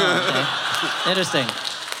 Oh, okay. Interesting.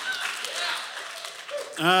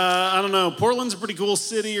 I don't know. Portland's a pretty cool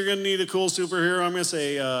city. You're gonna need a cool superhero. I'm gonna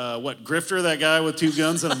say, Grifter, that guy with two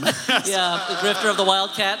guns and a mask. Yeah, the Grifter of the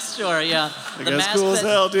Wildcats, sure, yeah. That guy's cool as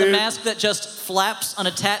hell, dude. The mask that just flaps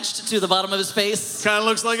unattached to the bottom of his face. Kind of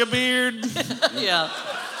looks like a beard. Yeah.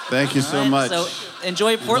 Thank you so much. So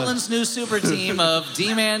enjoy Portland's new super team of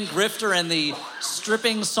D-Man, Grifter, and the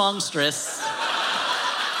stripping songstress.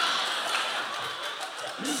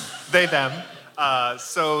 They, them.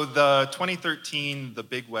 So the 2013 The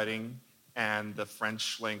Big Wedding and the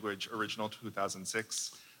French language original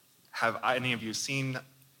 2006, have any of you seen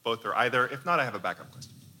both or either? If not, I have a backup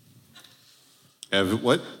question. Have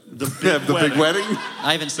what? The Big Wedding?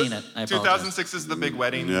 I haven't seen it. I apologize. 2006 is The Big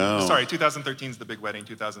Wedding. No. Sorry, 2013 is The Big Wedding.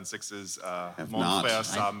 2006 is Mon not. Frère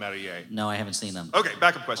Sa Mariée. No, I haven't seen them. Okay,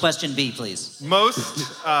 backup question. Question B, please.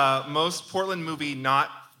 Most Portland movie not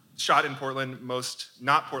shot in Portland, most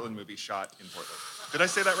not Portland movie shot in Portland. Did I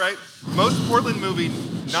say that right? Most Portland movie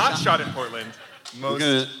not shot in Portland.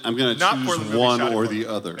 Most I'm gonna not choose Portland movie one shot in or Portland. the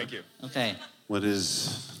other. Thank you. Okay. What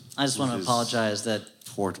is? I just want to apologize that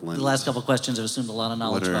Portland. the last couple questions have assumed a lot of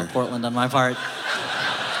knowledge What are- about Portland on my part.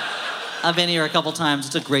 I've been here a couple times.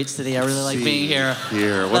 It's a great city. I really like being here.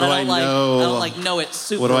 Here, But what do I I don't know? know it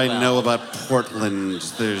super What do I well. know about Portland?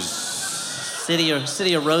 There's City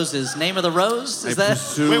of Roses. Name of the Rose? Is I that?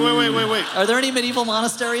 presume- Wait. Are there any medieval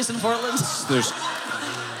monasteries in Portland? There's.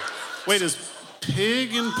 Wait, is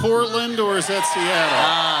Pig in Portland or is that Seattle?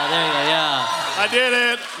 Ah, there you go. Yeah. I did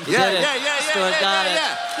it. You did it. Stuart got it.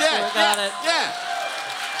 Stuart got it.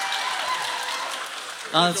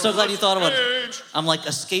 I'm so glad you thought about it. I'm like,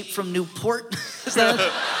 Escape from Newport? Is that?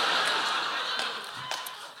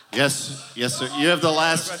 Yes, sir. You have the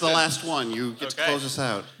last one. You get to close us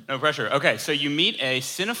out. No pressure. Okay, so you meet a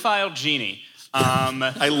cinephile genie.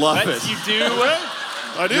 I love it. You do.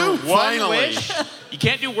 I do. One Finally. wish. You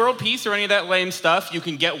can't do world peace or any of that lame stuff. You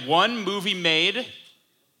can get one movie made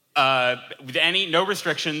with no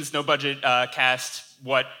restrictions, no budget, cast.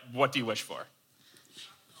 What do you wish for?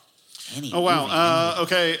 Oh, wow.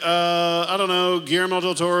 Okay. I don't know. Guillermo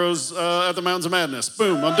del Toro's At the Mountains of Madness.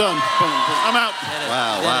 Boom. I'm done. Boom. I'm out.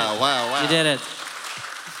 Wow. You did it.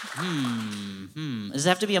 Does it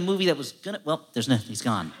have to be a movie that was gonna? Well, he's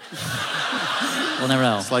gone. We'll never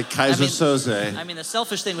know. It's like Kaiser Soze. I mean, the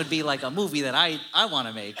selfish thing would be like a movie that I want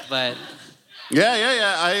to make, but. Yeah.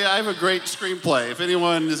 I have a great screenplay. If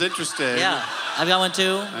anyone is interested. Yeah, I've got one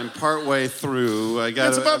too. I'm partway through.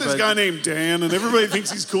 It's about this guy named Dan, and everybody thinks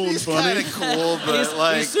he's cool and funny. He's kind of cool,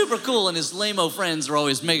 but he's super cool, and his lame-o friends are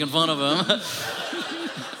always making fun of him.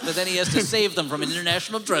 But then he has to save them from an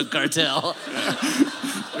international drug cartel.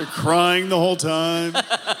 They're crying the whole time.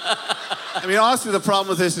 I mean, honestly, the problem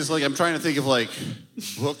with this is I'm trying to think of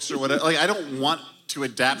books or whatever. I don't want to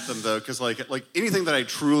adapt them though, because like anything that I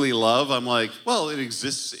truly love, I'm well, it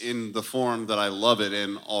exists in the form that I love it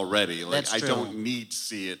in already. That's true. I don't need to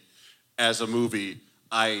see it as a movie.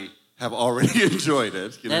 I have already enjoyed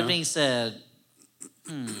it. That being said,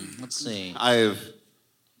 let's see.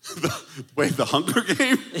 The Hunger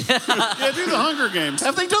Games? Yeah, do the Hunger Games.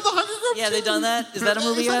 Have they done the Hunger Games? Yeah, they've done that. Is that a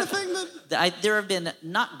movie yet? Is that a thing there have been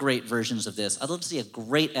not great versions of this. I'd love to see a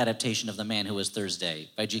great adaptation of The Man Who Was Thursday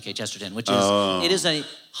by G.K. Chesterton, which is it is a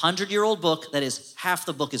 100-year-old book that is half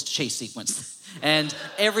the book is chase sequence. And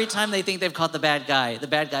every time they think they've caught the bad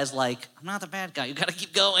guy's like, I'm not the bad guy. You got to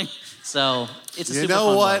keep going. So it's a super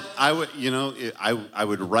fun book. I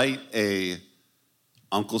would write a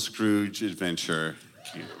Uncle Scrooge adventure.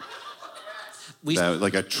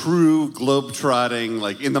 Like a true globe-trotting,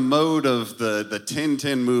 in the mode of the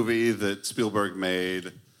Tintin movie that Spielberg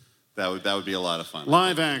made. That would be a lot of fun.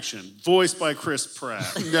 Live action, voiced by Chris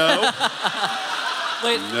Pratt. No.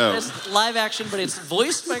 Wait, No. It's live action, but it's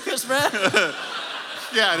voiced by Chris Pratt?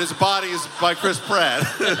 Yeah, and his body is by Chris Pratt.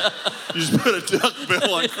 You just put a duck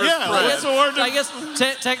bill on Chris Pratt. I guess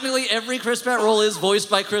technically every Chris Pratt role is voiced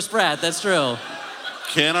by Chris Pratt. That's true.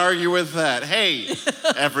 Can't argue with that. Hey,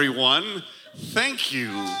 everyone, thank you.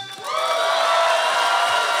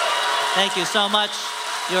 Thank you so much.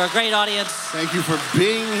 You're a great audience. Thank you for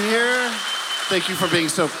being here. Thank you for being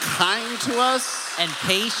so kind to us. And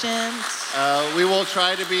patient. We will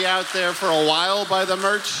try to be out there for a while by the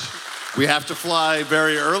merch. We have to fly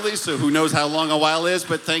very early, so who knows how long a while is,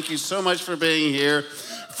 but thank you so much for being here.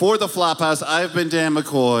 For the Flophouse, I've been Dan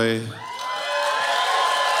McCoy.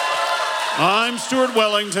 I'm Stuart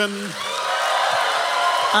Wellington.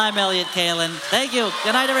 I'm Elliot Kalin. Thank you.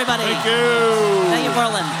 Good night, everybody. Thank you. Thank you,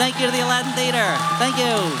 Portland. Thank you to the Aladdin Theater. Thank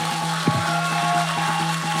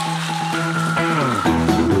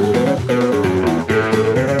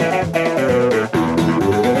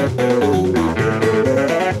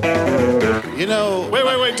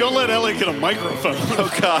Wait, don't let Ellie get a microphone. Oh,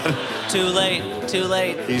 God. Too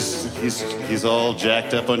late. He's all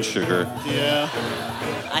jacked up on sugar. Yeah.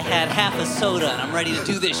 I had half a soda and I'm ready to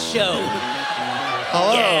do this show.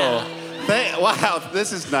 Hello. Yeah. Wow,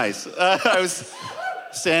 this is nice. I was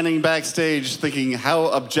standing backstage thinking how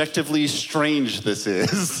objectively strange this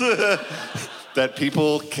is. That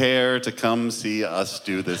people care to come see us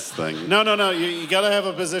do this thing. No. You got to have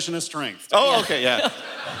a position of strength. Oh, okay, yeah.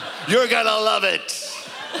 You're gonna love it.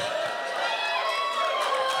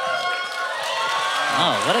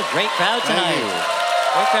 Oh, what a great crowd tonight.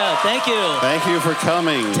 Great crowd. Thank you. Thank you for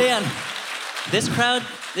coming. Dan, this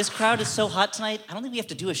crowd is so hot tonight, I don't think we have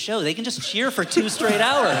to do a show. They can just cheer for 2 straight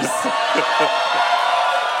hours.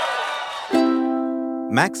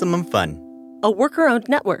 Maximum Fun. A worker-owned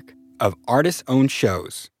network Of artist-owned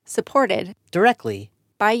shows. supported Directly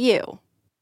by you.